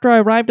 minutes after I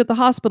arrived at the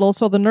hospital,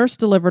 so the nurse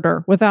delivered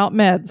her without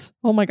meds.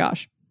 Oh my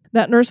gosh.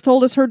 That nurse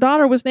told us her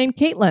daughter was named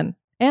Caitlin,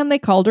 and they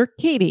called her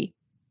Katie.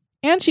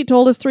 And she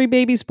told us 3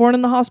 babies born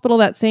in the hospital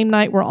that same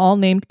night were all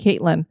named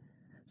Caitlin.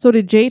 So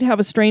did Jade have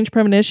a strange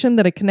premonition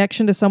that a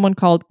connection to someone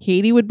called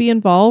Katie would be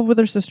involved with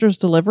her sister's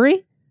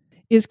delivery?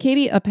 Is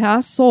Katie a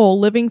past soul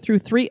living through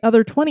 3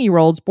 other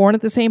 20-year-olds born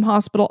at the same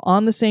hospital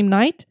on the same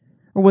night?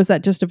 Or was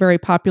that just a very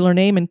popular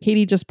name and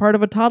Katie just part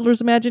of a toddler's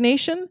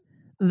imagination?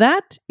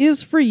 That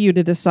is for you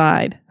to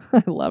decide.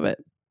 I love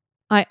it.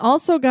 I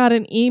also got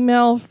an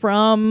email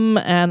from,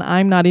 and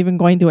I'm not even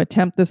going to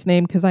attempt this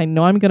name because I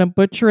know I'm going to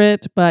butcher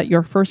it, but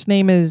your first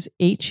name is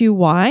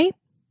H-U-Y.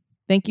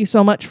 Thank you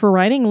so much for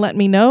writing and letting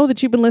me know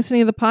that you've been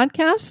listening to the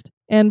podcast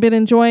and been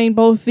enjoying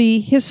both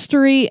the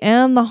history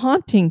and the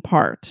haunting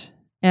part.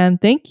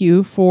 And thank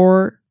you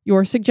for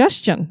your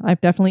suggestion.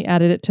 I've definitely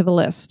added it to the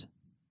list.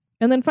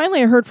 And then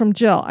finally, I heard from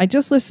Jill. I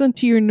just listened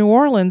to your New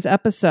Orleans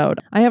episode.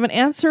 I have an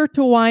answer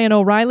to why an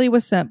O'Reilly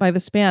was sent by the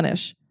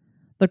Spanish.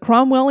 The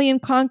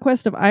Cromwellian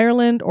conquest of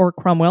Ireland, or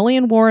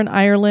Cromwellian War in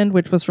Ireland,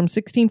 which was from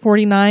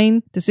 1649 to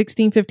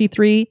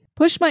 1653,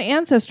 pushed my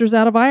ancestors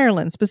out of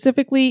Ireland,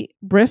 specifically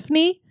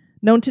Briffny,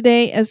 known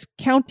today as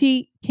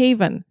County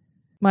Cavan.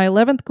 My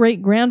 11th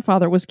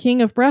great-grandfather was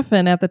king of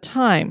Breffin at the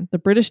time. The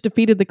British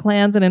defeated the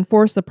clans and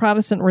enforced the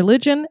Protestant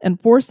religion and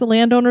forced the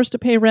landowners to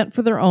pay rent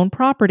for their own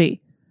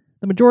property.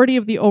 The majority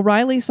of the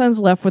O'Reilly sons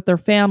left with their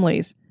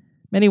families.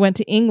 Many went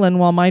to England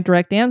while my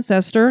direct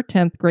ancestor,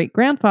 10th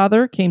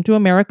great-grandfather, came to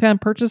America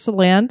and purchased the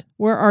land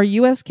where our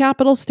U.S.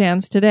 Capitol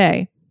stands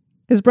today.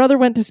 His brother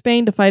went to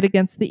Spain to fight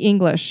against the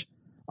English.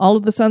 All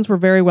of the sons were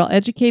very well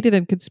educated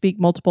and could speak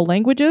multiple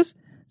languages,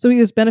 so he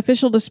was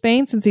beneficial to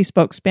Spain since he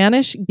spoke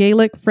Spanish,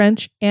 Gaelic,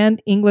 French,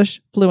 and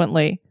English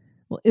fluently.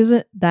 Well,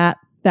 isn't that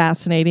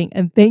fascinating?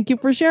 And thank you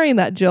for sharing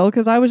that, Jill,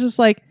 because I was just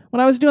like,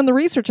 when I was doing the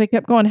research, I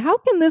kept going, how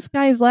can this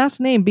guy's last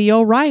name be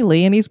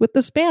O'Reilly and he's with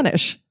the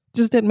Spanish?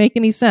 Just didn't make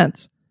any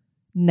sense.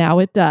 Now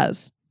it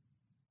does.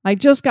 I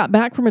just got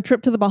back from a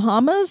trip to the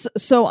Bahamas,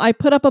 so I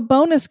put up a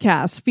bonus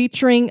cast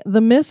featuring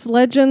the myths,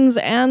 legends,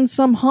 and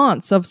some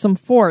haunts of some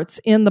forts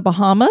in the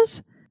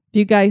Bahamas. If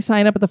you guys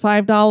sign up at the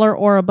 $5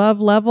 or above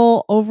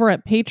level over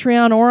at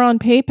Patreon or on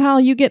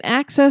PayPal, you get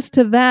access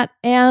to that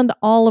and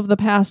all of the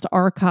past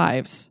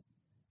archives.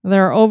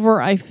 There are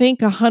over, I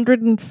think,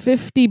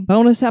 150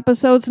 bonus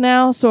episodes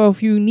now, so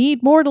if you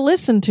need more to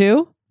listen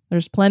to,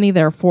 there's plenty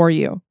there for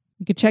you.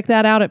 You can check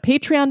that out at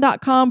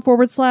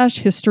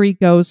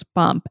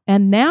patreon.com/historygoesbump.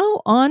 And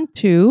now on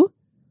to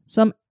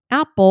some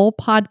Apple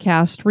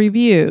podcast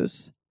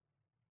reviews.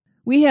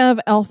 We have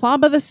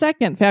Alphaba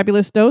II,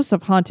 Fabulous Dose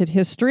of Haunted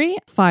History,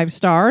 5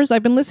 stars.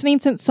 I've been listening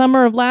since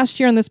summer of last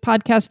year, and this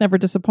podcast never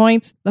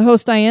disappoints. The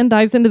host, Diane,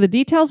 dives into the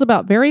details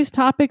about various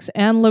topics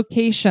and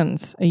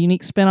locations. A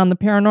unique spin on the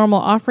paranormal,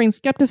 offering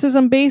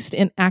skepticism based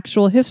in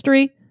actual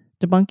history,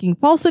 debunking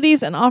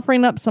falsities, and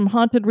offering up some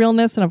haunted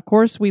realness. And of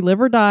course, we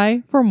live or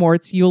die for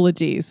Mort's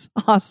eulogies.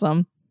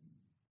 Awesome.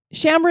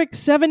 Shamrock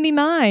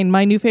 79,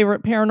 my new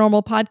favorite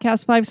paranormal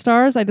podcast, 5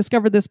 stars. I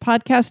discovered this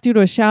podcast due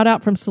to a shout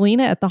out from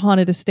Selena at the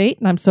Haunted Estate,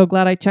 and I'm so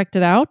glad I checked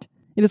it out.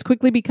 It has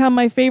quickly become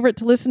my favorite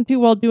to listen to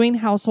while doing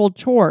household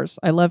chores.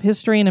 I love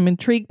history and I'm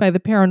intrigued by the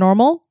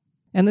paranormal,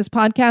 and this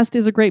podcast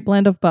is a great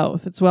blend of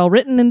both. It's well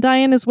written and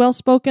Diane is well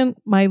spoken.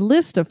 My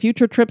list of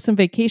future trips and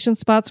vacation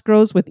spots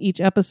grows with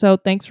each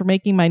episode. Thanks for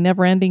making my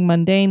never-ending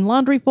mundane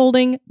laundry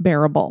folding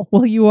bearable.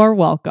 Well, you are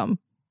welcome.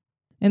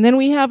 And then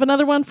we have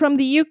another one from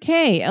the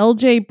UK,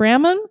 LJ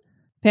Bramman.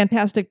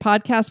 Fantastic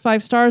podcast,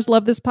 5 stars.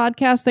 Love this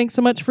podcast. Thanks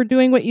so much for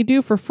doing what you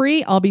do for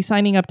free. I'll be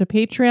signing up to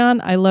Patreon.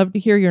 I love to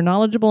hear your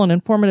knowledgeable and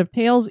informative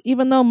tales.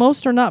 Even though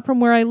most are not from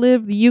where I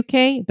live, the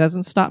UK, it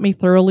doesn't stop me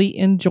thoroughly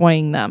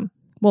enjoying them.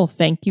 Well,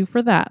 thank you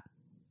for that.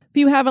 If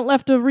you haven't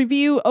left a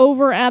review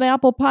over at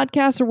Apple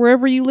Podcasts or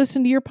wherever you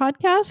listen to your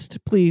podcast,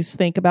 please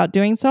think about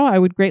doing so. I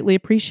would greatly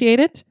appreciate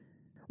it.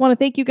 I want to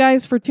thank you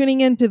guys for tuning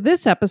in to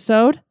this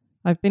episode.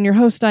 I've been your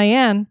host,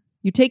 Diane.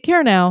 You take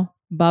care now.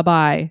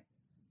 Bye-bye.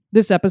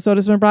 This episode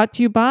has been brought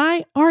to you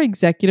by our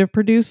executive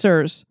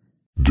producers.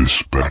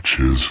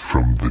 Dispatches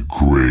from the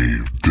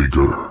Grave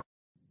Digger.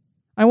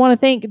 I want to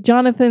thank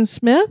Jonathan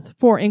Smith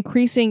for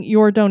increasing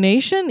your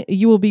donation.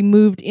 You will be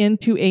moved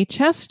into a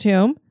chest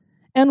tomb.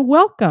 And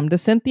welcome to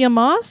Cynthia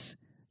Moss.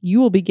 You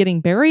will be getting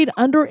buried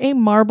under a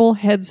marble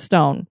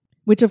headstone,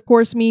 which of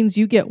course means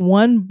you get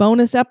one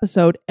bonus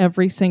episode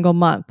every single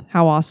month.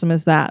 How awesome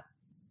is that?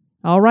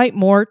 All right,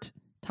 Mort,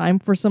 time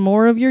for some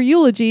more of your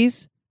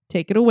eulogies.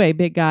 Take it away,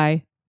 big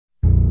guy.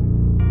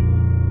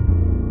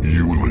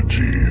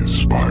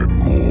 Eulogies by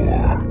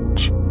Mort.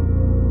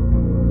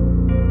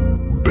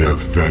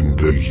 Beth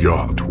the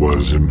yacht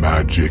was a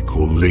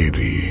magical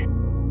lady.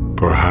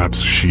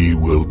 Perhaps she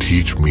will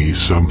teach me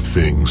some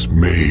things,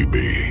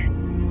 maybe.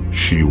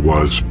 She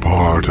was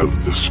part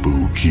of the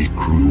spooky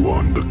crew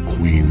on the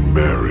Queen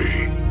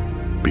Mary,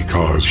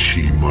 because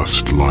she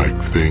must like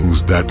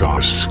things that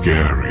are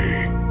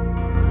scary.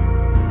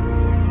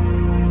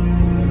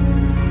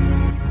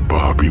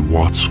 Bobby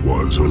Watts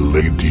was a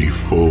lady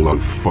full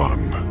of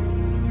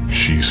fun.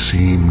 She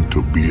seemed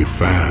to be a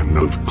fan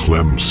of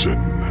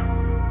Clemson.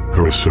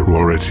 Her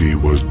sorority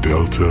was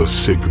Delta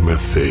Sigma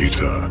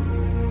Theta.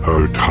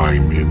 Her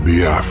time in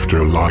the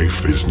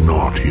afterlife is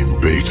not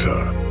in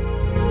beta.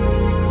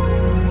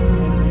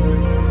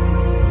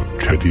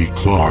 Teddy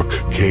Clark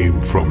came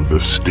from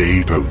the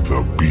state of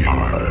the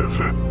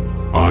Beehive.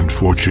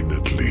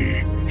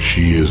 Unfortunately,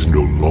 she is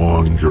no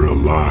longer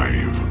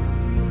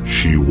alive.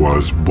 She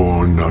was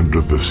born under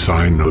the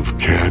sign of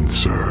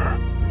Cancer.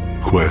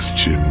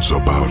 Questions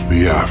about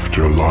the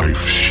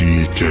afterlife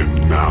she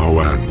can now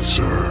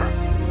answer.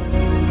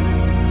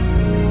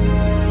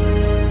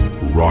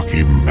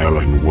 Rocky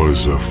Mellon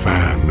was a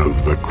fan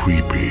of the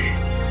creepy.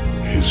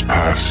 His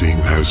passing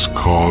has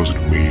caused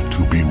me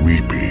to be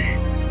weepy.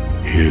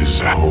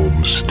 His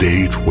home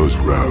state was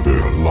rather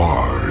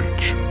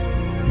large.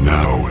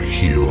 Now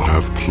he'll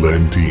have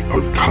plenty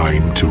of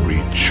time to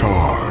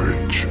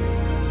recharge.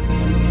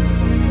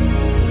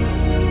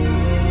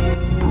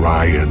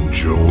 Brian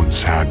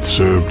Jones had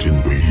served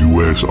in the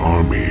U.S.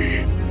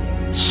 Army,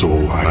 so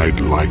I'd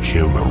like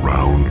him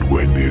around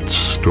when it's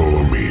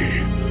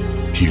stormy.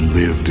 He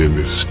lived in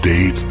a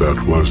state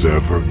that was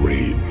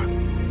evergreen,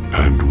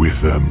 and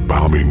with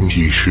embalming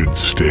he should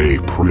stay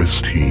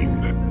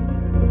pristine.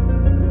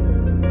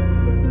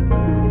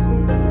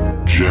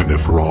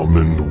 Jennifer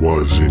Almond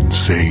was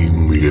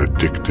insanely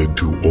addicted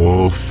to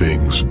all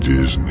things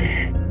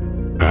Disney,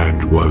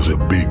 and was a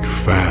big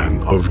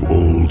fan of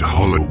old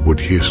Hollywood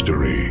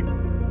history.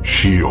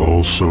 She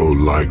also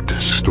liked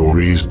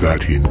stories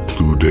that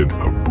included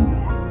Abu.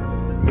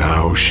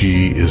 Now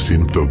she is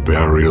in the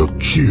burial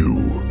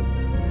queue.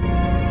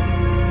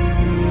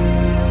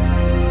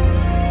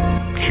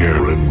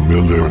 Karen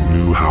Miller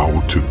knew how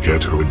to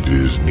get her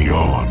Disney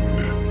on.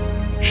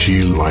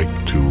 She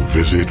liked to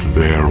visit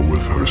there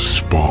with her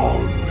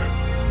spawn.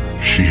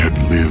 She had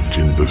lived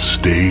in the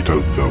state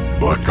of the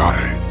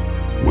Buckeye.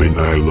 When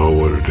I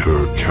lowered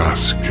her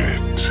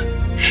casket,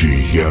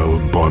 she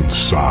yelled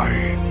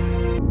bonsai.